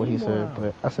something. I don't know what he said,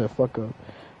 but I said fuck up.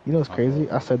 You know what's crazy?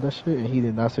 I said that shit and he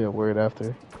did not say a word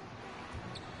after.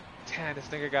 Damn, this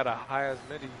nigga got a high ass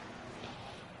midi.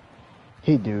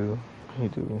 He do.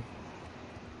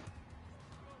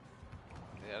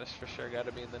 Yeah, that's for sure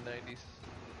gotta be in the 90s.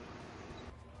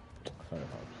 Sorry,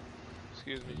 Hobbs.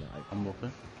 Excuse me. I'm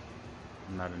open.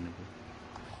 I'm not a nigga.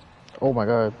 Oh my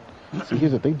god. See,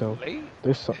 here's the thing though. Late?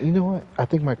 There's some, you know what? I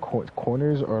think my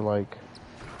corners are like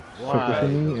quicker for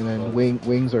me, and then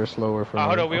wings are slower for me.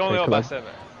 Hold on, we only on by 7.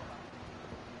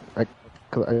 I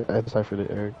deciphered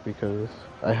it, Eric, because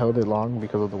I held it long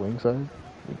because of the wing side.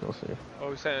 We go see. Oh,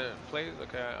 we saying plays?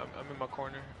 Okay, I'm in my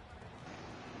corner.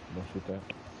 Don't shoot that.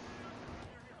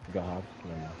 You got Hobbs?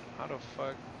 No, no. How the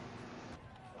fuck?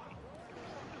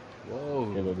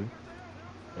 Whoa. Hey, Lodi.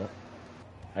 Yep.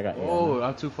 I got Oh,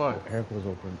 I'm too far. Eric was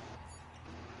open.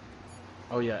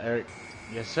 Oh yeah, Eric.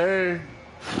 Yes, sir.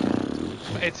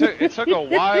 It took a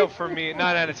while for me.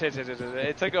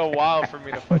 It took a while for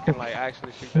me to fucking like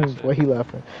actually shoot that shit. Why he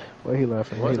laughing? Why he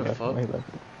laughing? What the fuck? Why he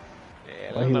laughing?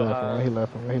 Yeah, Why he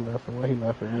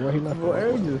laughing? Well,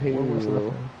 Eric just hated What's me, bro.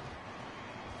 laughing?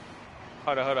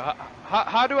 Hold on.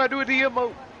 How do I do the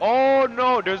emote? Oh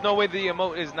no, there's no way the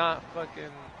emote is not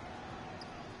fucking.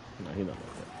 No, he don't know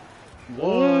that.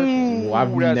 What? Well, I've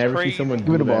that's never crazy. seen someone Give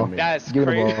do me the that, ball. man. That's Give me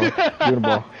the crazy. ball. Give me the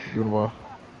ball. Give me the ball.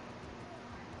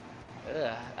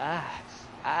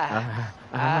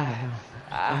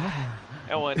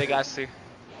 And one, they got C.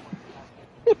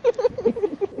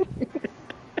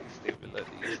 Stupid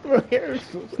Lodi. Bro, Eric's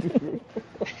so stupid.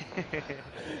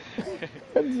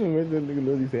 I just imagine that nigga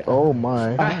Lodi say, Oh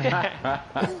my.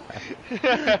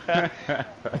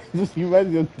 just you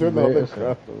imagine him turn on the Embarrassing.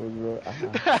 crossovers, bro.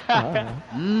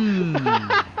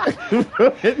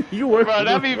 You work Bro, for that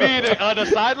this, be me on the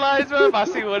sidelines, bro. If I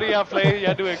see one of y'all playing,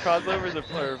 y'all doing crossovers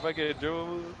or fucking dribble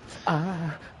moves.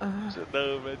 Shit,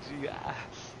 no, man, G.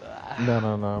 No,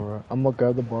 bro. I'm gonna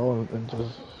grab the ball and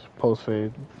just post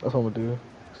fade. That's what I'm gonna do.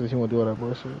 Since he wanna do all that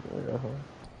bullshit. Yeah.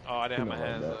 Oh, I didn't He have not my like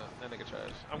hands that. up. That nigga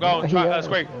trash. I'm Nah, going. he Try. ass.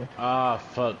 Square. Yeah. Ah,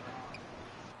 fuck.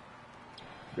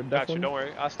 Good Got you. definitely. Don't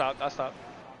worry. I stopped. I stopped.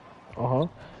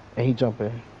 And he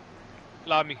jumping.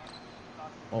 Lob me.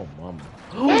 Oh, mama.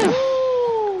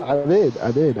 I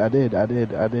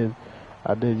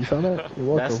did. You saw that? You're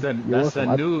welcome. You're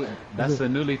welcome. That's the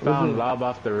newly What is found it? lob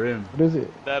off the rim. What is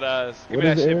it? That Give What me is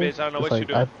that it, shit, Aaron? bitch. I don't know It's what you like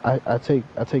doing. I take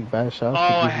bad shots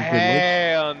to Oh give you good looks.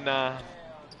 hell nah.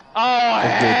 Oh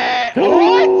That's good.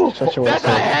 what? Shut your That's ass a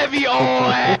up. heavy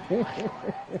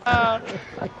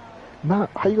Nah,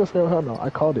 how you gonna say hell no? I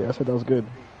called it. I said that was good.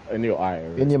 In your eye,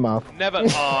 In your mouth. Never.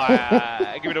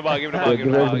 Oh, give me the ball. Give me the ball. Yeah, Give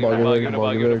me the ball. Give me the ball. Give me the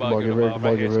ball. give Give me the Eric the ball. ball, Give me give the Eric ball. the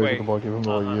ball, Right here, give Eric the Square. ball, give him the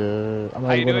ball. Yeah, I'm How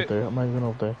not you even do up it? there. I'm not even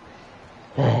up there.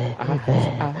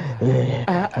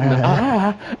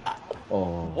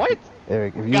 Oh. What?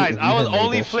 Eric, Guys, if I you was had made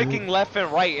only that flicking shit, left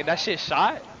and right, and that shit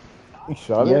shot. He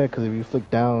shot yeah, it? because if you flick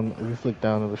down,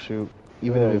 it'll shoot.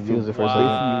 Even Yeah, if it feels it for a second.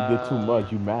 basically you did too Wow.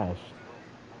 much. You mashed.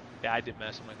 Yeah, I did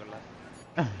mess. I'm not gonna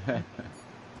lie.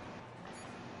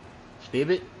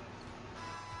 David?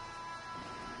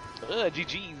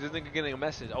 GG's. This nigga getting a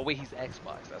message. Oh wait, he's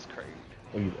Xbox. That's crazy.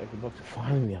 Oh, you Xbox?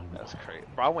 Finally, I'm That's crazy.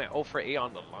 Bro, I went 0 for 8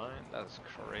 on the line. That's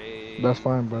crazy. That's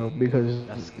fine, bro. Because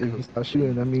That's if you start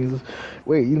shooting, that means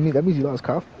that means you lost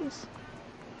confidence.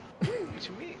 What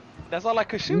you mean? That's all I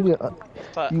could You shoot. went,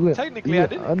 So you went, technically, I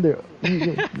did it. under.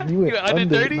 You You went went under under.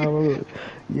 30? No.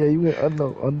 Yeah, you went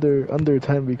under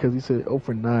 10 because you said 0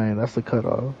 for 9. That's the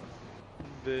cutoff,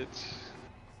 Bitch.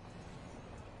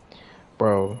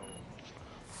 bro.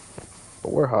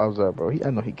 But where Hobbs at, bro? I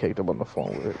know he caked up on the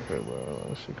phone with her, bro.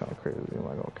 That shit kind of crazy. I'm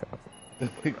not gonna cap.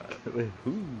 Wait,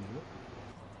 who?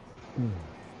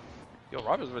 Yo,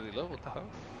 Robert's really low. What the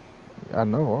hell? I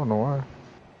know. I don't know why.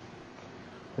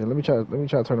 Yeah, let me try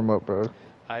to turn him up, bro.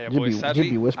 Alright, Jibby, boy. Sadly,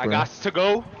 Jibby I whispering. got to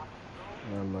go.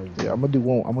 Yeah, I'm gonna do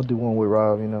one with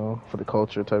Rob, for the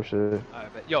culture type shit.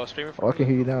 Alright, bet. Yo, streaming for Oh, I me. can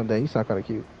hear you now. Then you sound kind of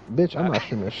cute, bitch. I'm not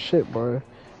streaming shit, bro.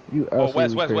 You Oh, absolutely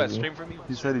West, crazy. stream for me.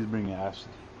 He said he's bringing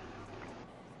Ashley.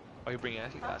 Oh, you bringing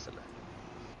Ashley? Ashley.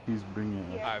 He's bringing.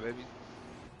 Alright, baby.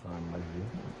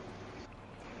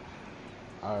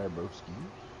 Alright, broski.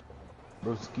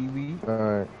 Broski.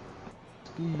 Alright.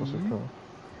 What's it called?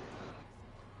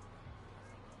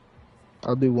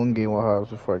 I'll do one game with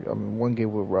Hobbs one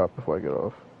game with Rob before I get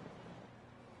off.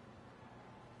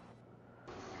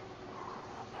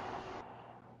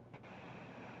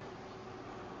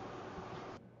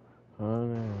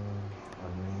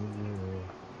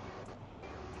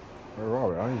 Hey,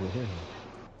 Robert, I don't even hear him.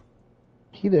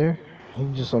 He there. He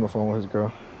just on the phone with his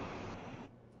girl.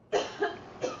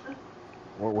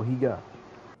 What he got?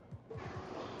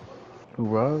 Who,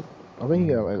 Rob? I think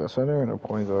he got like a center and a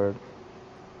point guard.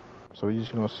 So we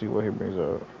just gonna see what he brings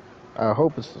up. I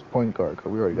hope it's his point guard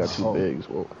because we already got two bigs.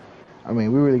 Well, I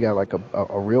mean, we really got like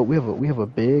a real. We have a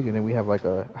big and then we have like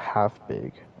a half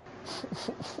big.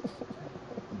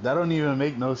 That don't even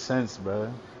make no sense,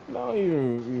 bro. No,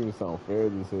 you sound fair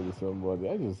to say to somebody.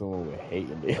 I just someone with hate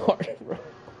in their heart, bro.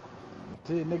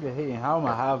 Dude, nigga hating. How am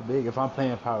I half big if I'm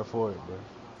playing power forward, bro?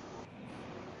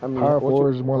 I mean, Power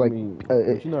forward is more like.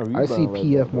 I see PF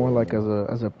like more that, like man.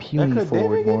 as a puny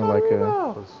forward, more like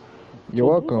a. You're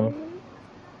welcome.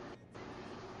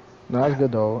 No, that's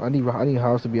good though. I need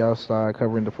House to be outside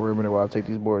covering the perimeter while I take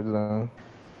these boards down.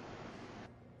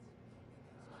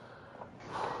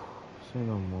 Say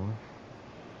no more.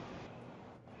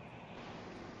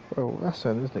 Bro, I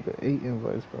sent this nigga 8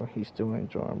 invites, bro. He still ain't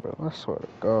joined, bro. I swear to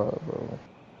God, bro.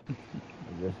 I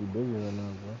guess he busy right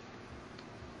now, bro.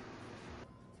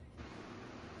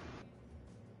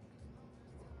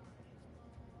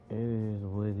 It is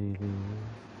what it is.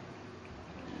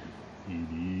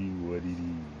 It is what it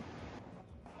is.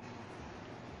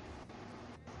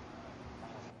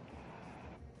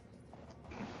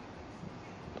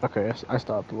 Okay, I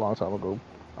stopped a long time ago.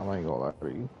 I ain't gonna lie to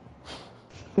you.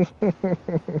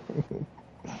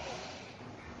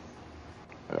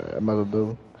 I'm about to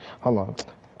do. Hold on.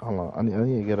 I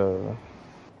need to get a.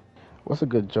 What's a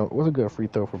good jump? What's a good free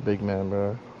throw for big man,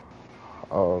 bro?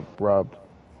 Rob.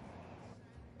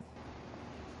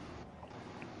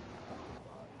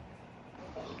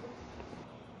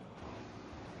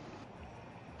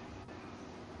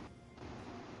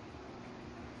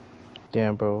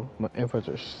 Damn, bro. My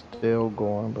inputs are still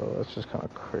going, bro. That's just kind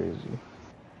of crazy.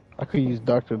 I could use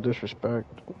Dr.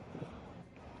 Disrespect.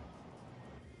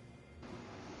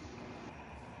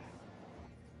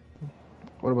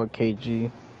 What about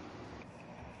KG?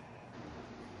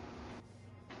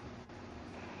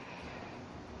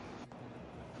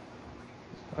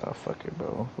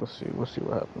 Let's see. Let's see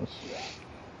what happens.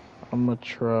 I'm gonna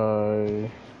try.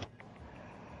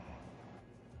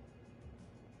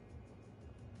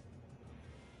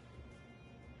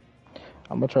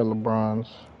 I'm gonna try LeBron's.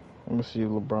 Let me see if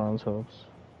LeBron's helps.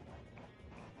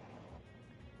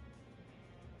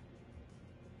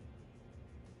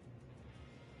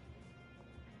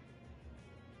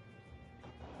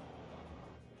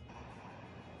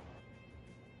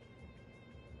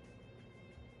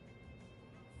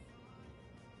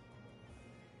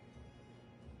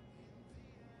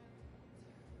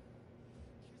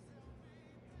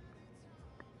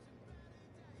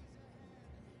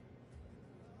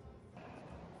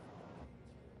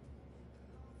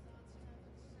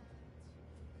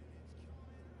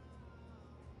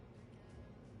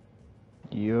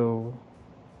 Yo,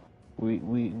 we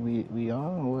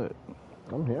on what?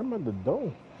 I'm here. I'm at the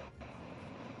door.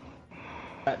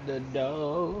 At the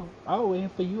door. I was waiting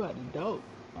for you at the door.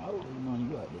 I was waiting on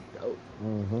you at the door.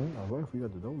 I was waiting for you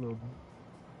at the door, little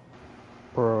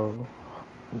Bro,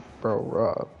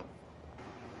 Rob.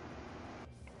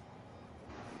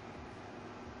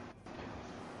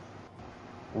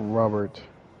 Robert.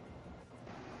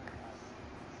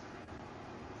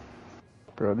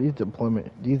 Bro, these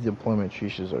deployment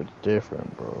treaches are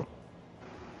different, bro.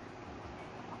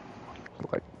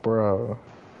 Like, bro.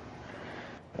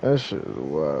 That shit is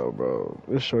wild, bro.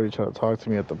 This shorty tried to talk to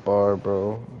me at the bar,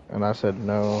 bro. And I said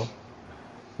no.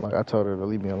 Like, I told her to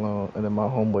leave me alone. And then my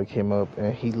homeboy came up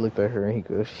and he looked at her and he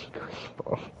goes,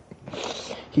 bro.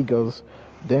 He goes,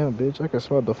 damn, bitch, I can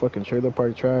smell the fucking trailer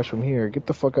park trash from here. Get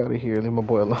the fuck out of here. Leave my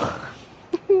boy alone.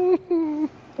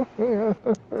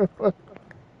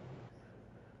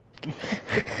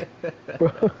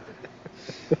 Bro.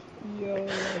 Yo,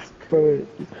 that's Bro,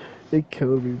 it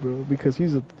killed me, bro. Because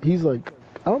he's like,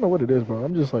 I don't know what it is, bro.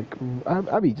 I'm just like,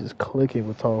 I be just clicking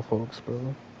with tall folks, bro.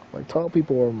 Like, tall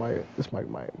people are my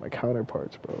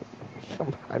counterparts, bro.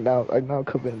 I'm now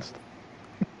convinced.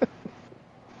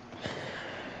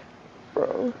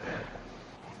 Bro,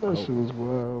 that shit was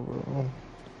wild, bro.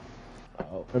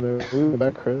 And then we went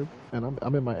back crib, and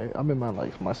I'm in my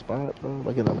like my spot, bro,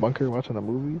 like in a bunker watching a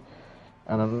movie.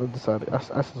 And I decided, I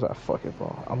said, fuck it,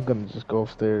 bro. I'm gonna just go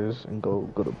upstairs and go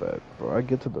to bed, bro. I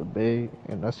get to the bay,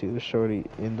 and I see the shorty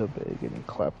in the bay getting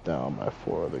clapped down by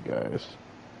 4 other guys.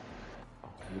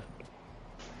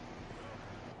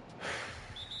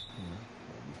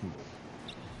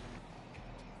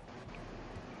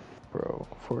 Bro,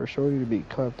 for a shorty to be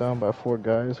clapped down by 4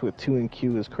 guys with 2 in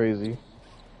Q is crazy.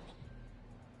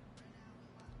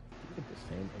 The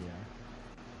same AI.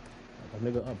 That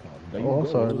nigga up. Oh, I'm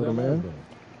sorry, little man.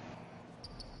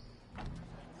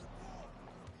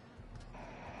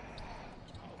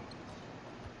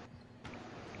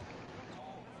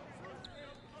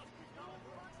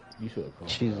 You should have.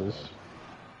 Jesus.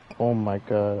 Oh my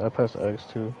god, I passed X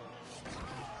too.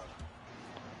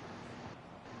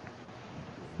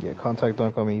 Yeah, contact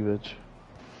dunk on me, bitch.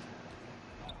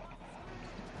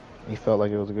 He felt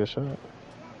like it was a good shot.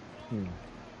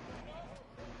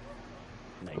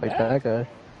 Like that guy.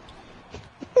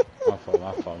 My fault.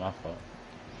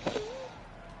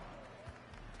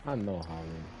 I know,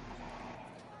 Holland.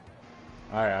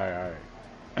 Alright.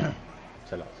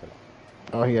 Chill out.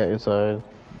 Oh, he got inside.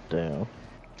 Damn.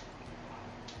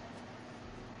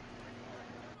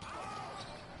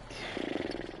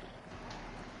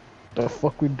 The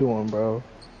fuck we doing, bro?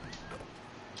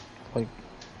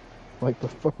 Like the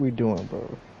fuck we doing,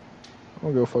 bro? I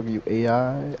don't give a fuck you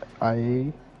AI,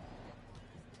 IA.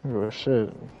 I don't give a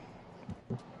shit.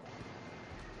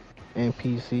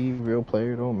 NPC, real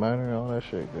player, don't matter, all that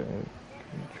shit, good.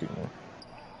 Treat me.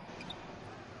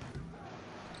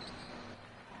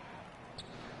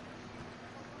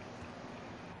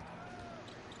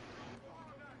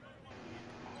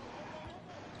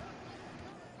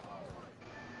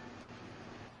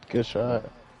 Good shot.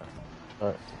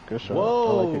 Alright, good shot.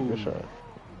 Whoa. I like it, good shot.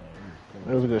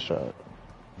 It was a good shot.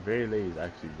 Very late is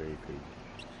actually very crazy.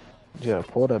 Yeah,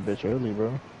 pull that bitch early,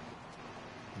 bro.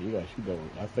 You gotta shoot that.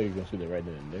 I thought you were gonna shoot that right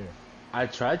then and there. I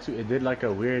tried to. It did like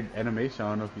a weird animation. I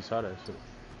don't know if you saw that shit.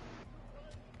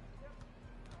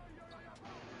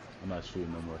 I'm not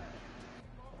shooting no more.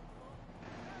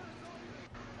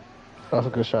 That's a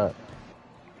good shot.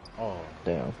 Oh.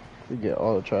 Damn. We get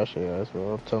all the trash AIs,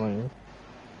 bro. I'm telling you.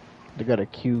 They got a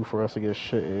queue for us to get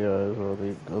shit AIs, bro.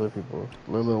 The other people.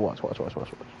 Little, watch. What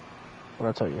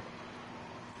I tell you.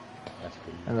 That's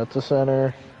crazy. And that's the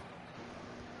center.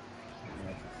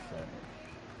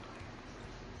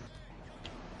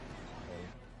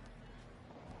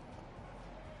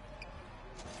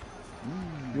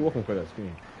 You're welcome for that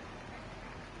screen.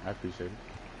 I appreciate it.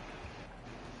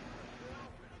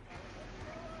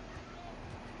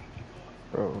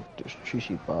 There's tree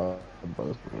sheep buzz.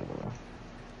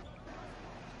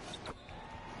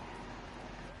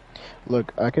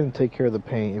 Look, I can take care of the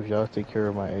paint if y'all take care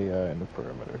of my AI in the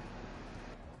perimeter.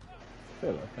 I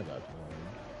got you.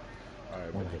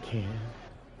 Alright, when I can.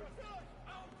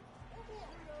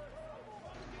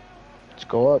 Let's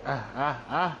go up.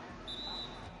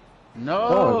 No!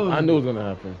 Oh, I knew it was gonna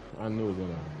happen.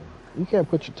 You can't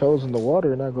put your toes in the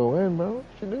water and not go in, bro. What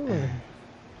you doing?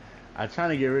 I'm trying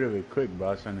to get rid of it quick, bro.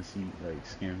 I was trying to see, like,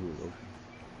 scan who was open.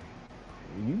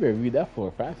 You better read that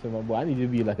for faster, my boy. I need you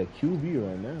to be like a QB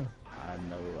right now. I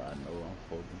know, I'm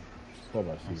folding. What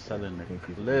about I'm selling the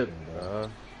clip, bro.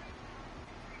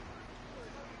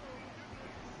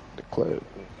 The clip.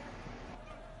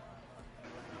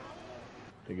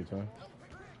 Take your time.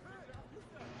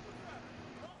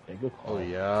 Hey, good call. Oh,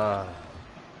 yeah.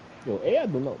 Yo, AI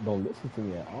don't listen to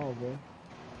me at all, bro.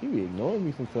 He be ignoring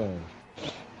me sometimes.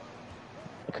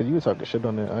 Cause you was talking shit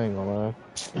on it, I ain't gonna lie.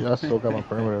 Y'all still got my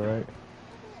perimeter, right?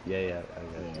 Yeah, I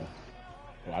got it.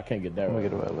 Well, I can't get that I'm right.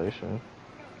 gonna get a violation.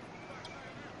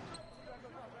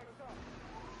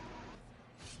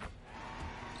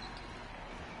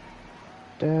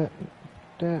 That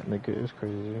nigga is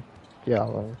crazy. Yeah,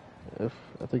 like,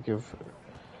 I think if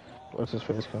what's his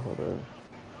face come with that?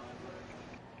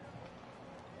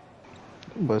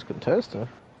 Them boys contesting.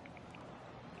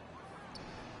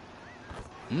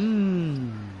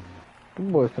 Them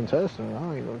boys contesting. I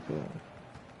don't even care.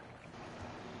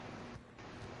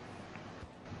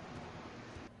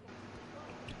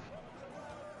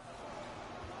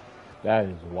 That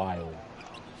is wild.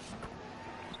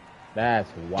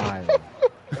 That's wild.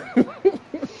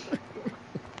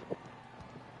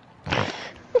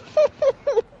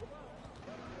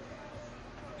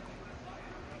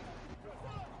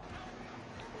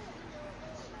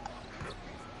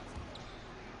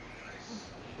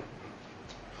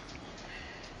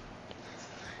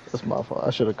 That's my fault.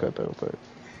 I should have cut that, but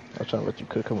I was trying to let you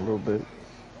cook him a little bit.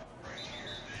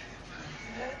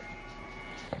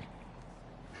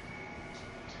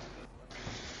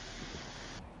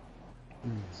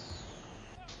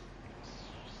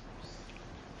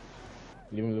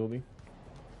 Leave him, Lily.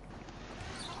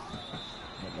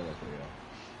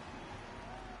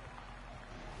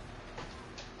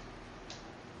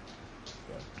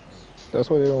 That's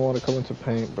why they don't want to come into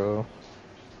paint, bro.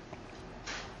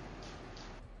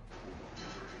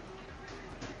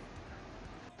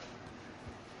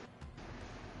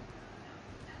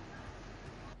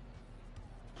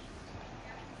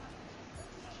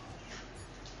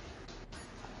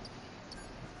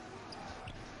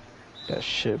 That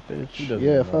shit, bitch.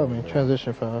 Yeah, foul me.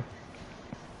 Transition foul.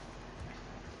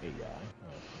 Hey,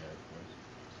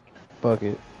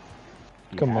 Bucket.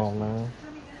 Come on, man.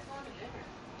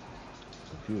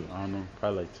 I don't know.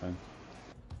 Probably like 10.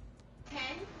 10?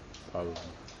 Probably.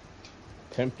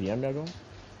 10 p.m. y'all going?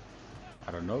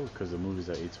 I don't know, because the movie's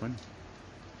at 8:20.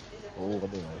 Oh,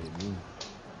 what they gonna hit me?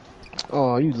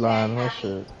 Oh, you lying. That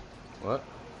shit. What?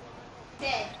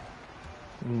 Dead.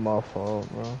 My fault,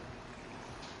 bro.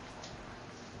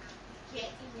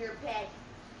 Get in your bed.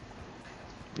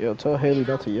 Yo, tell Haley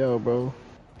not to yell, bro.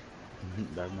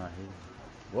 That's not him.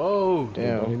 Whoa!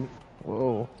 Damn.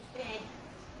 Whoa. Bed.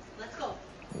 Let's go.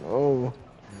 Whoa.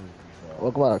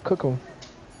 Look about to cook him.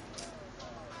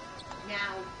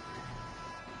 Now.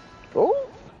 Oh.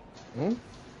 Lay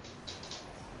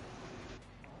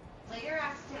your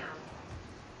ass down.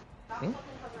 Stop fucking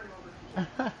hovering over me. At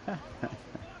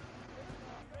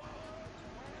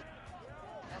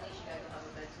least you guys will have a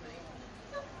bed tonight.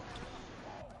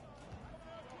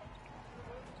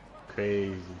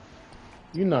 Crazy.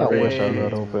 You not I ready. wish I was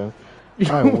that open.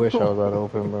 I wish I was that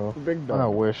open, bro. Big dog. I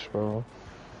wish, bro.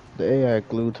 The AI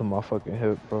glued to my fucking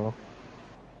hip, bro.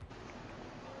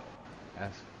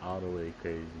 That's all the way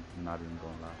crazy. I'm not even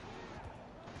gonna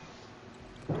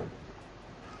lie.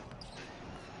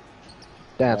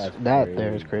 That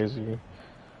there is crazy.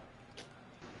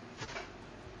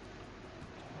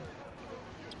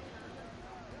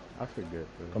 I forget,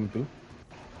 bro. Coming through?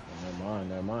 Oh,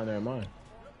 never mind.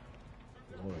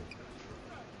 Boy.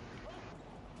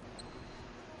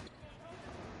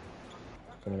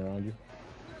 Coming around you.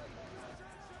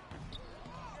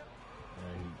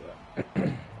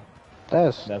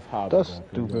 That's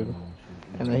stupid.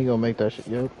 And then he gonna make that shit.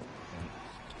 Yep.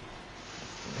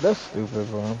 That's stupid,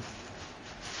 bro.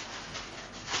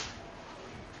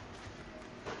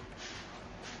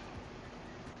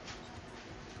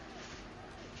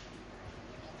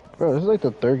 Bro, this is like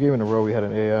the third game in a row we had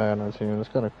an AI on our team. It's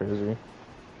kind of crazy.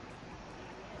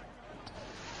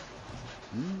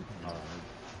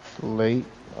 Late.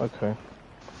 Okay.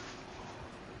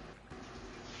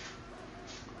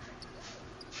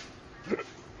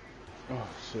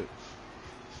 shit.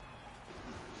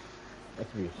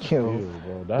 That's be a Yo, steal,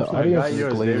 bro. the That's I like, audience got is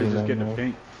yours, David. glazing Just that get the man.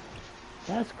 pink.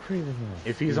 that's crazy.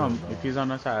 If he's on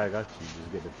that side, I got you.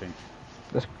 Just get the pink.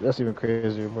 That's even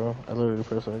crazier, bro. I literally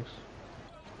press X.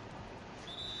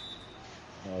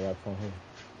 Oh, that's on him.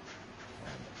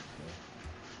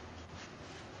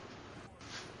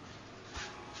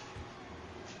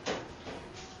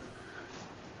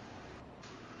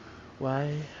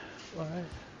 Why? Why?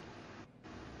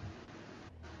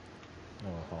 Oh,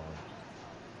 hard.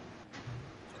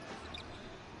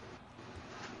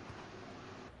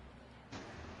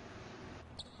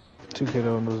 Two K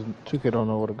don't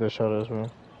know what a good shot is,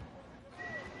 man.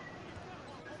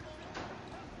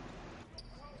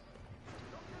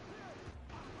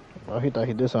 Oh, he thought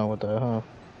he did something with that, huh?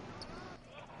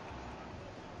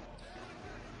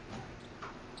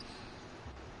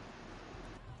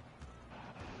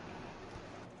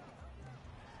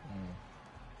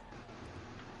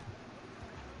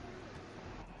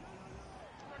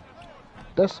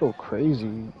 That's so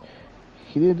crazy.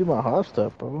 He didn't do my hop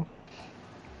step, bro.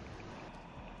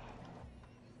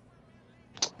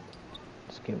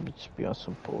 This game just be on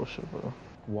some bullshit, bro.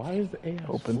 Why is the AI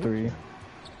Open switching? 3.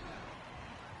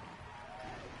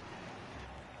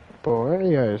 Bro, our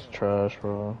AI is trash,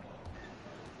 bro.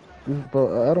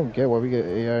 Bro, I don't get why we get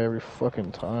AI every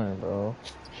fucking time, bro.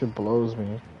 Shit blows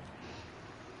me.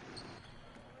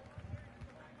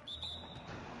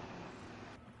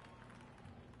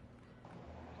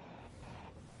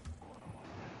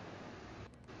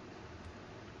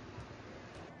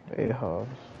 A-Hobbs.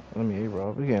 Let me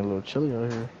A-Rob. We getting a little chilly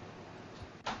out here.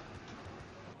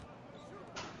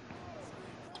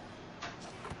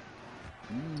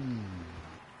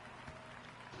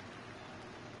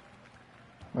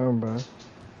 Bro.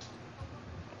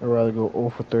 I'd rather go 0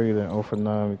 for 30 than 0 for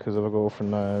 9 because if I go 0 for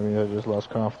 9, I mean I just lost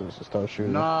confidence and start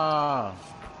shooting. Nah.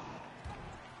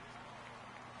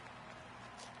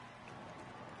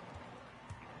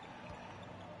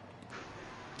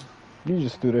 You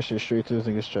just threw that shit straight to this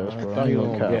nigga's chest, bro. I thought he you gonna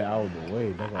was gonna get out of the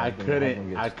way. I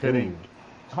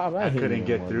couldn't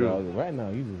get through. Right now,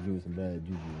 you just give some bad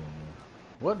juju.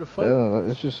 What the fuck? Yeah,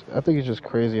 it's just, I think it's just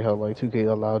crazy how like 2K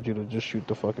allowed you to just shoot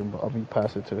the fucking,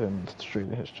 pass it to him straight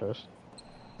in his chest.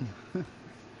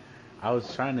 I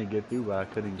was trying to get through, but I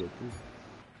couldn't get through.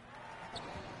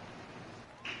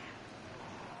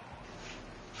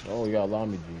 Oh, y'all allow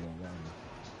me, G.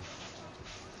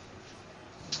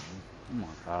 Oh my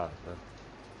god, bro.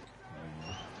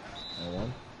 And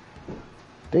one?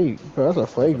 Bro, that's a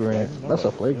flagrant. That's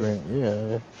a flagrant,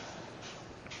 yeah.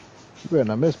 You better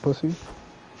not miss, pussy.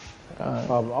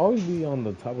 I'll always be on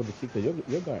the top of the key because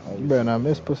your guy always. You better not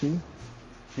miss, pussy.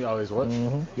 He always what?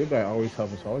 Your guy always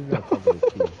helping, so always be on top of the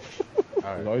key.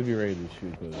 Alright. Always be ready to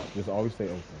shoot, because just always stay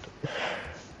open.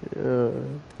 Yeah.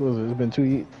 What was it? It's been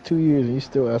 2 years and you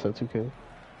still ask at 2K.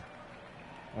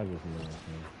 I just know this,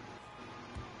 man.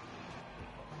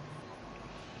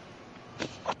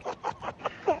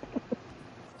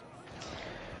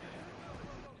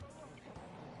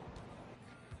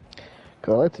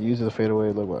 Cause I like to use the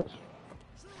fadeaway look watch.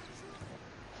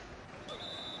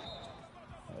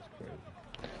 That's crazy.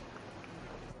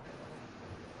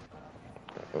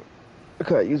 I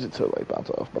can't use it to like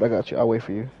bounce off, but I got you. I'll wait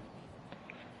for you.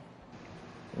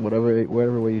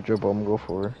 Whatever way you dribble, I'm gonna go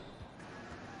for it.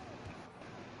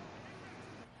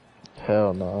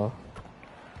 Hell no.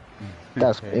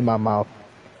 That's in my mouth.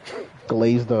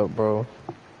 Glazed up, bro.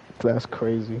 That's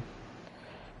crazy.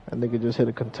 That nigga just hit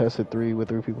a contested 3 with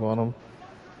 3 people on him.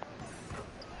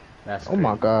 That's oh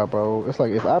my god, bro. It's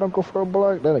like if I don't go for a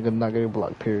block, that nigga not getting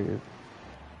blocked, period.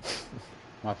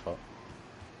 My fault.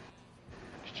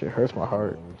 Shit hurts my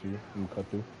heart. You cut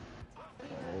through?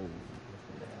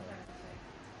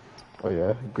 Oh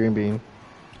yeah, green bean.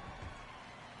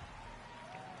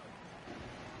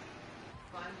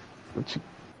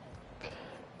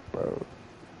 Bro.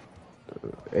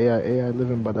 AI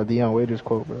living by the Deion Waiters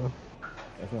quote, bro.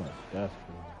 That's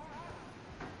cool.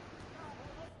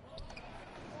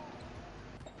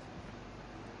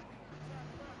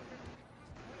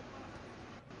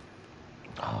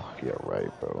 Oh, you're right,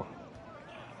 bro.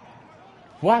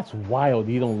 Well, that's wild.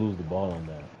 You don't lose the ball on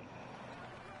that.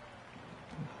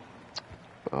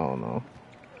 I don't know.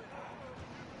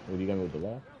 What are you gonna with the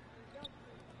left?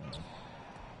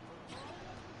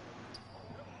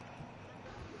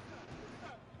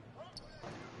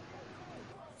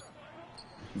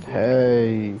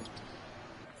 Hey.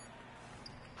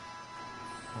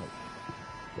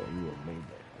 Bro, you would make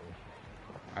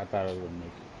that. I thought it would make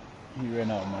it. He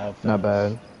ran out my Not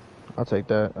bad. I'll take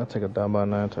that. I'll take a down by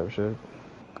 9 type shit.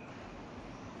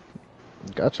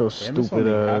 Got your stupid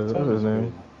ass. What's his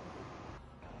name?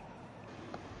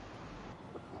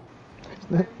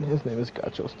 His name is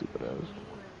Gacho stupid ass.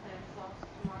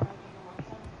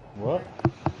 What?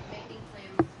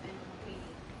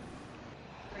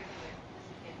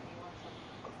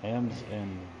 Hams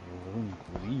and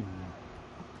linguine.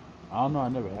 I don't know. I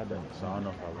never had that, so I don't know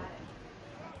if I like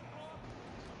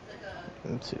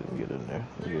it. Let's see. Let me get in there.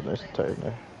 Let me get nice and tight in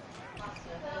there.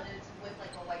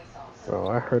 Bro,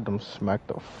 I heard them smack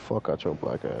the fuck out your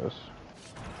black ass.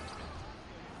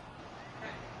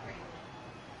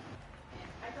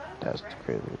 That's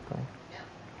crazy, bro.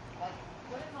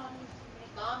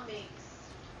 Mom makes.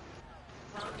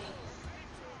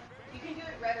 You can do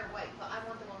it red or white, but I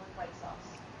want the one with white sauce.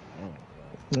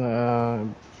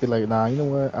 Be like, nah, you know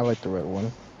what? I like the red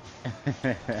one. Mom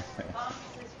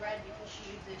uses red because she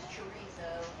uses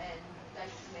chorizo and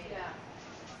diced tomato.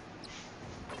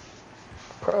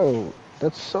 Bro,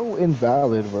 that's so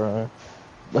invalid, bro.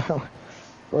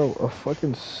 Bro, a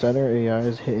fucking center AI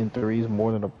is hitting threes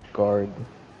more than a guard.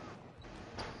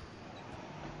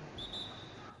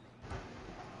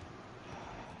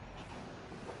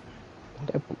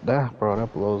 Bro,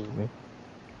 that blows me.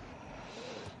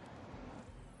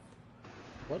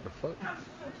 What the fuck? I'm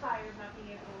so tired of not being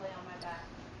able to lay on my back.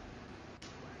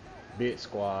 Bit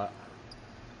squad.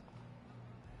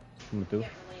 Coming through.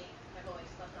 Can't relate. I've always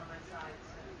slept on my side,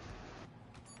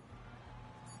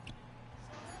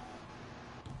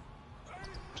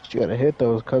 so. You gotta hit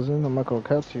those, cousin. I'm not gonna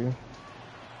catch you.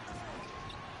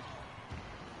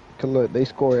 Cause look, they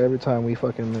score every time we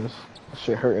fucking miss.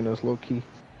 Shit hurting us low key.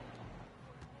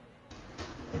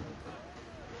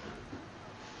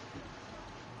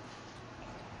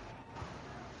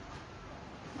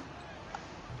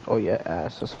 Oh yeah,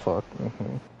 ass as fuck. Look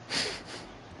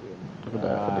at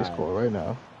that, they score right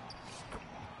now.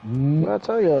 I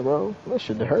tell ya, bro, that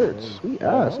shit hurts. We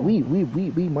ass. We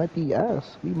might be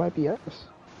ass. We might be ass.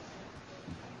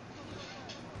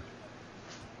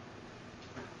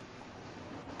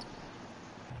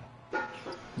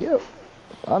 Yep,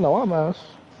 I know I'm ass.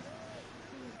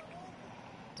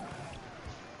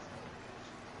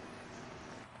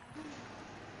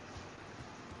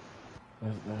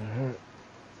 That hurt.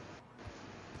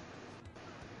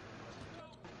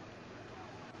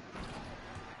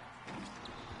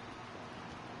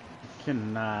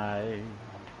 Can I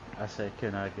said,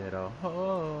 can I get a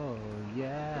oh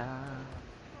yeah?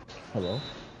 Hello?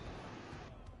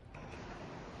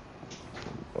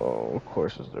 Oh, of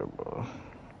course it's there, bro.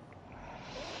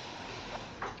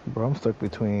 Bro, I'm stuck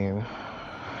between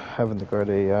having to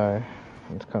guard AI.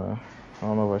 It's kind of, I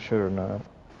don't know if I should or not.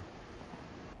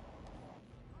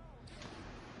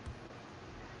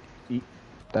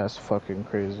 That's fucking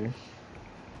crazy.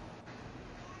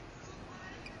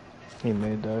 He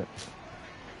made that.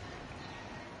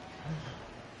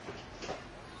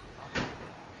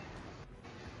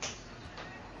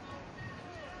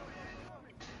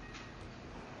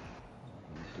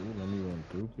 Dude, let me run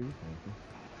through, please.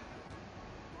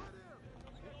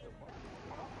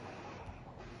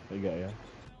 What you got, yeah?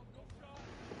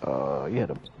 You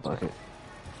had a bucket.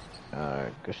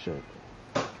 Alright, good shit.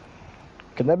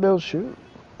 Can that build shoot?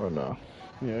 Or no?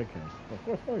 Yeah, I can. Of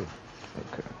course, for you.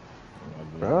 Okay.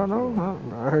 I don't know.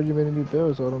 I heard you made a new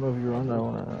build, so I don't know if you're on that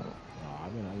one or not.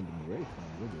 I've been great.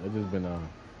 I've just been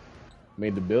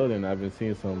made the build, and I've been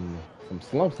seeing some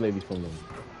slumps lately from them.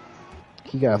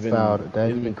 He got fouled.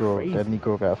 That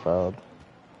Negro got fouled.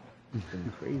 It's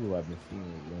been crazy what I've been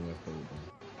seeing.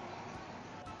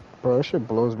 Bro, that shit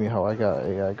blows me how I got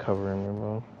AI covering me,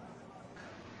 bro.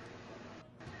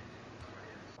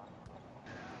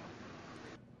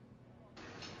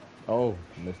 Oh,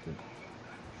 missed it.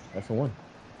 That's a one.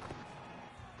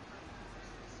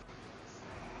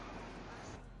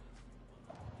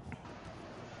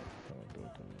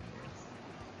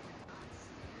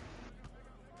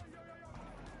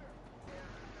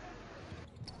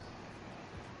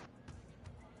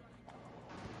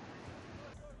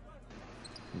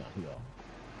 No, he off.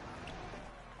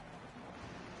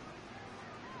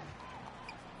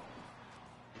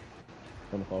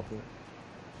 Gonna fall for it.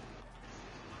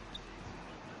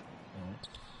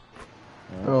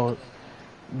 Bro,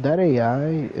 that AI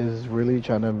is really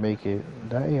trying to make it.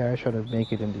 That AI is trying to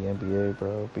make it in the NBA,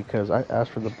 bro. Because I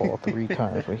asked for the ball 3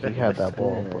 times when he had that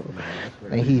ball, bro,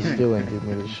 and he still ain't give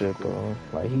me the shit, bro.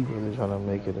 Like he really trying to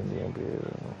make it in the NBA.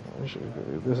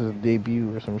 Bro. This is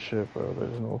debut or some shit, bro.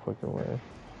 There's no fucking way.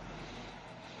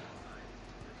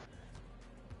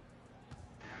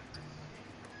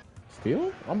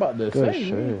 Steal? I'm about to Good say,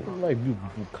 shit. Like you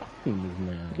copying this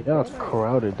man. Y'all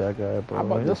crowded that guy, bro. I'm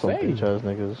about That's to some say. bitch ass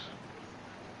niggas.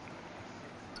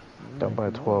 Down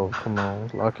by Come on. 12. Come on.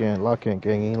 Lock in,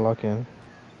 gangy, lock in.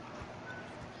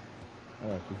 I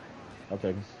got you. I'll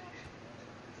take him.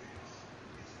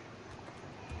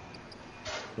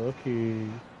 Cookies.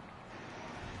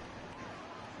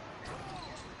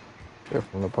 They're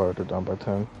from the part they're down by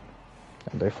 10.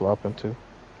 And they flopping too.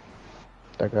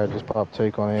 That guy just popped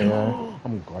take on AI.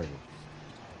 I'm garbage.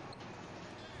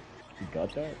 You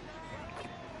got that?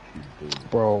 You do.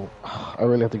 Bro, I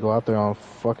really have to go out there on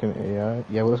fucking AI.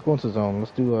 Yeah, well, let's go into zone.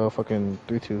 Let's do fucking 3-2.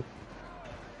 32.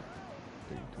 I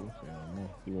don't know.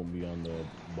 He won't be on the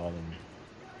bottom.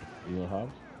 You know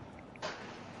Hobbs?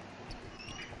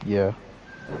 Yeah.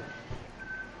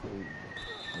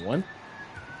 One?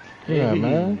 Yeah,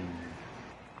 man.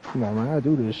 Come on, man. I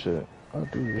do this shit.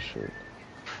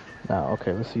 Now,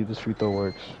 okay, let's see if this free throw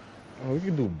works. Oh, we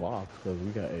can do box because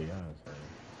we got AI. So.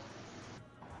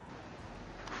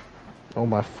 Oh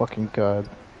my fucking god.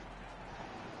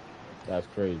 That's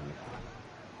crazy.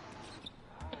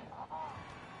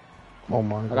 Oh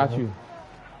my god. I got you.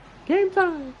 Game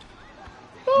time.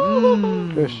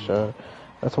 Good shot.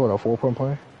 That's what, a 4-point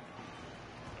play?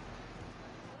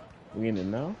 We in it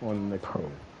now or in the next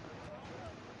quarter?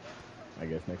 I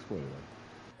guess next quarter.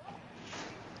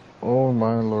 Oh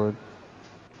my lord.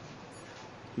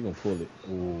 He gonna pull it.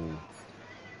 Ooh.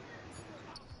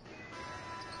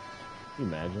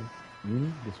 Imagine.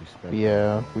 Disrespectful.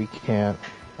 Yeah, we can't.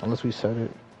 Unless we set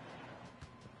it.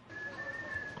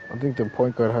 I think the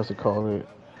point guard has to call it.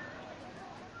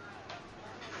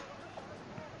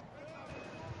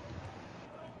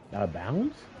 Out of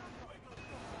bounds?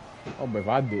 Oh, but if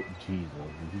I do, Jesus,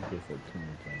 he gets like 2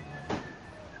 more times.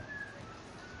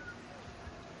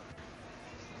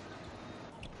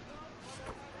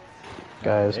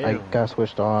 Guys, I got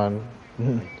switched on. I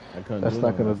couldn't That's do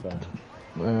not it gonna.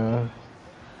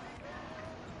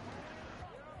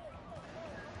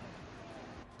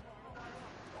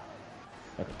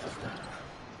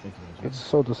 It's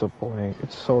so disappointing.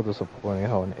 It's so disappointing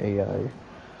how an AI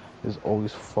is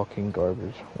always fucking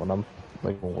garbage when I'm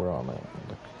like when we're on it.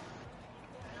 Like,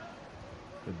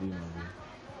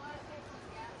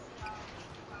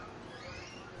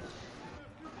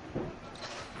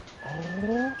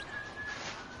 oh.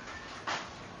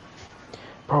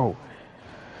 Bro,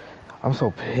 I'm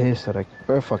so pissed that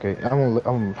bro, fuck it.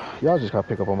 Y'all just gotta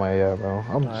pick up on my AI, bro.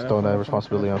 I'm just throwing that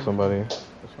responsibility on somebody. That's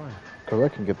fine. Cause I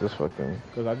can get this fucking.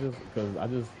 Cause I just,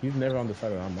 he's never on the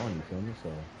side that I'm on. You feel me? So.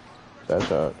 That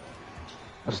shot.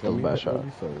 That's still a bad shot.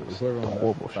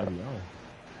 Horrible shot.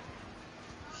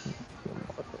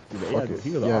 Fuck it.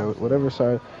 Yeah, whatever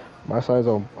side. My side's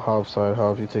on Hobbs' side.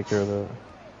 Hobbs, you take care of that.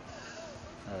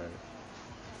 Alright.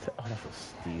 Oh, that's a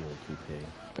steal, 2K.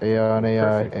 AI on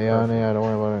AI. AI on AI. Don't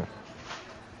worry about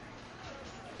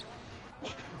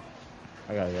it.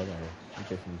 I got it. I'm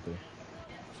chasing you too.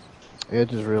 Yeah,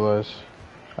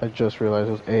 I just realized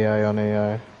it was AI on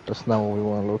AI. That's not what we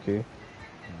want, Loki.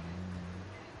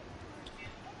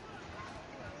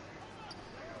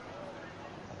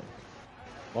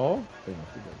 Oh?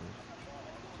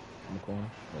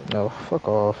 No, fuck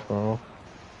off, bro.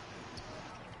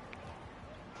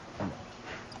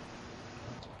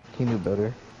 He knew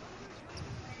better.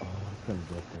 Oh, I couldn't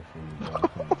get there for you,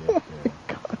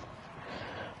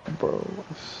 bro. Bro,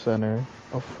 center.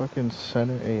 A fucking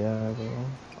center AI, bro.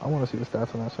 I want to see the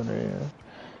stats on that center AI.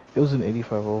 It was an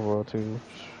 85 overall, too.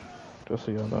 Just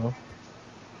so y'all know.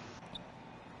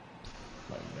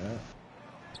 Like that.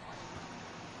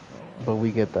 But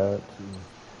we get that.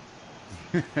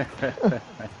 Like,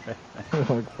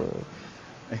 bro.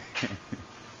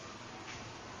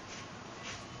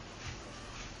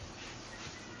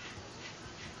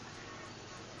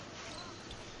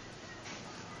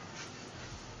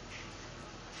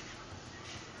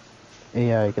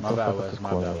 AI, get the fuck out this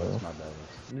corner, bro. My bad,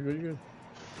 You're good.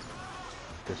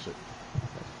 Good shit.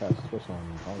 That's fast twist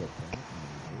on all of them.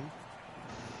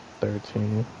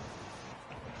 13.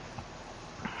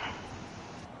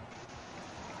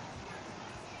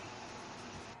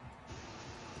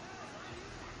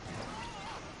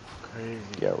 Crazy.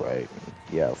 Yeah, right.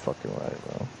 Yeah, fucking right,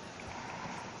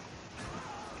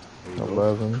 bro.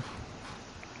 11.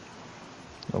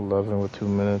 11 with 2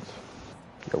 minutes.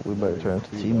 Yo, we better turn to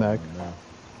T-Mac.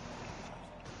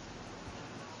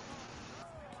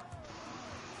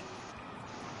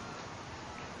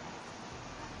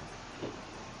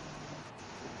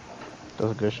 That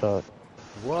was a good shot.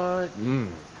 What?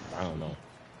 I don't know.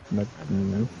 That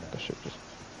shit just.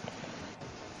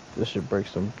 This shit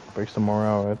breaks the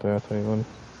morale right there. I tell you what.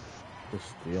 Just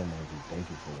steal, man. Thank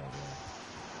you for that, man.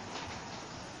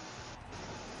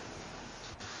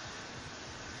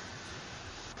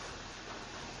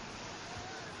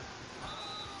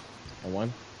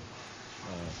 1?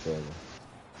 So.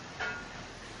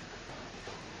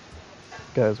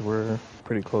 Guys, we're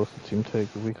pretty close to team take.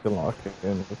 We can lock it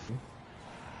in with you.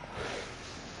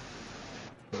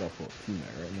 We got 14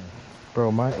 right now.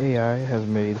 Bro, my AI has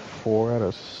made 4 out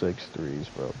of 6 threes,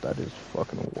 bro. That is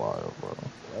fucking wild, bro.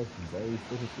 That's very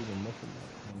efficient and muscle.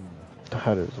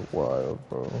 That is wild,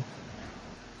 bro.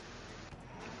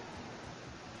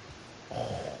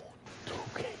 Oh,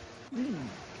 2K.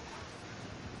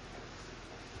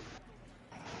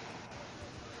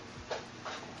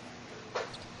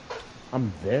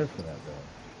 I'm there for that, bro.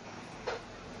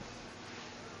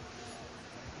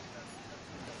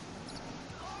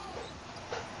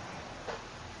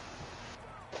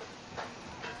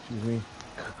 Excuse me.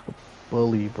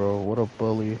 Bully, bro. What a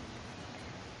bully.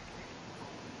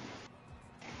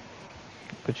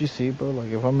 But you see, bro,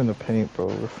 like, if I'm in the paint, bro,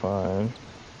 we're fine.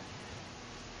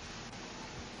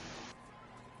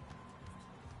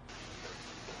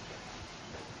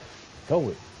 Go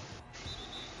it.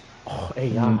 Oh,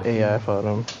 AI. AI fought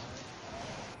him.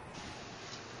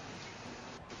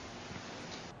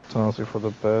 It's honestly for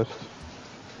the best.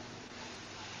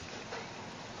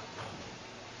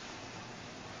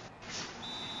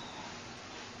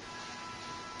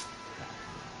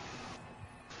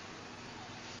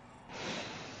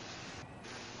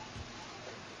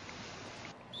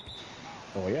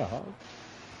 Oh, yeah, huh?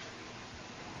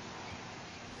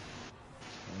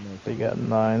 They got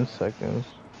 9 seconds.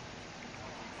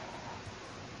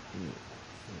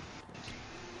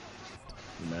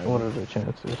 What are the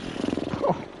chances?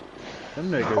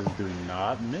 Them niggas do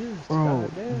not miss. Bro,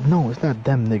 no, it's not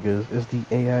them niggas. It's the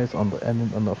AIs on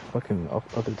the fucking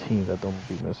other team that don't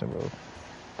be missing, bro.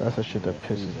 That's the shit that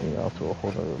pisses me off to a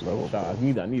whole other level, bro.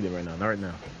 I need it right now. Not right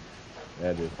now.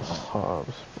 That is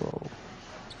Hobbs, bro.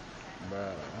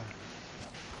 Bruh.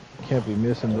 Can't be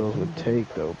missing those with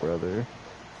take though, brother.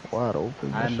 Wide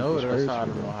open. I know, that's how I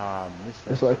don't bro. know how I missed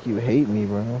that. It's like you hate me,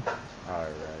 bro.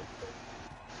 Alright.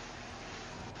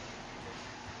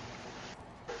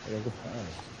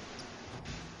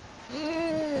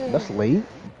 That's late?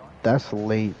 That's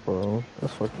late, bro.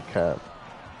 That's fucking cap.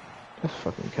 That's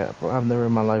fucking cap, bro. I've never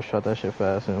in my life shot that shit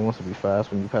fast, and it wants to be fast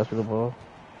when you pass me the ball.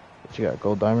 But you got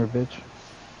gold diamond, bitch.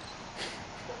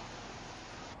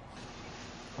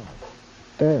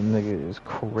 That nigga is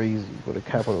crazy, with a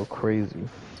capital crazy.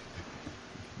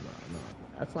 No.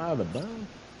 That's not out of bounds.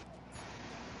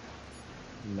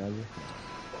 Never.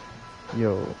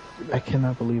 Yo, I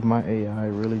cannot believe my AI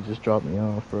really just dropped me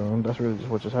off, bro. That's really just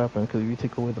what just happened. Because if you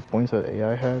take away the points that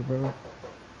AI had, bro.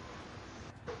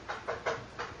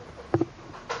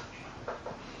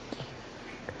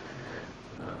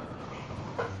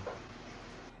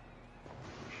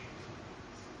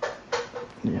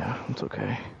 Yeah, it's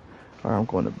okay. Alright, I'm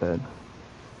going to bed.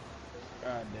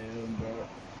 God damn, bro.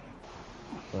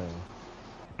 Well.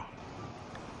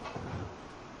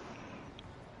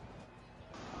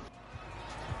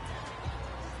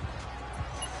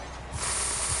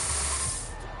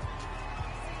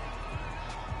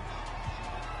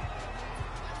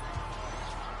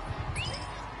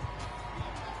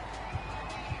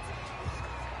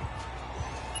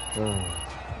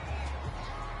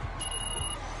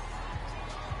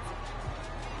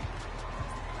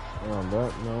 On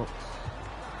that note,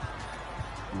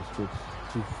 we switch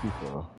to FIFA.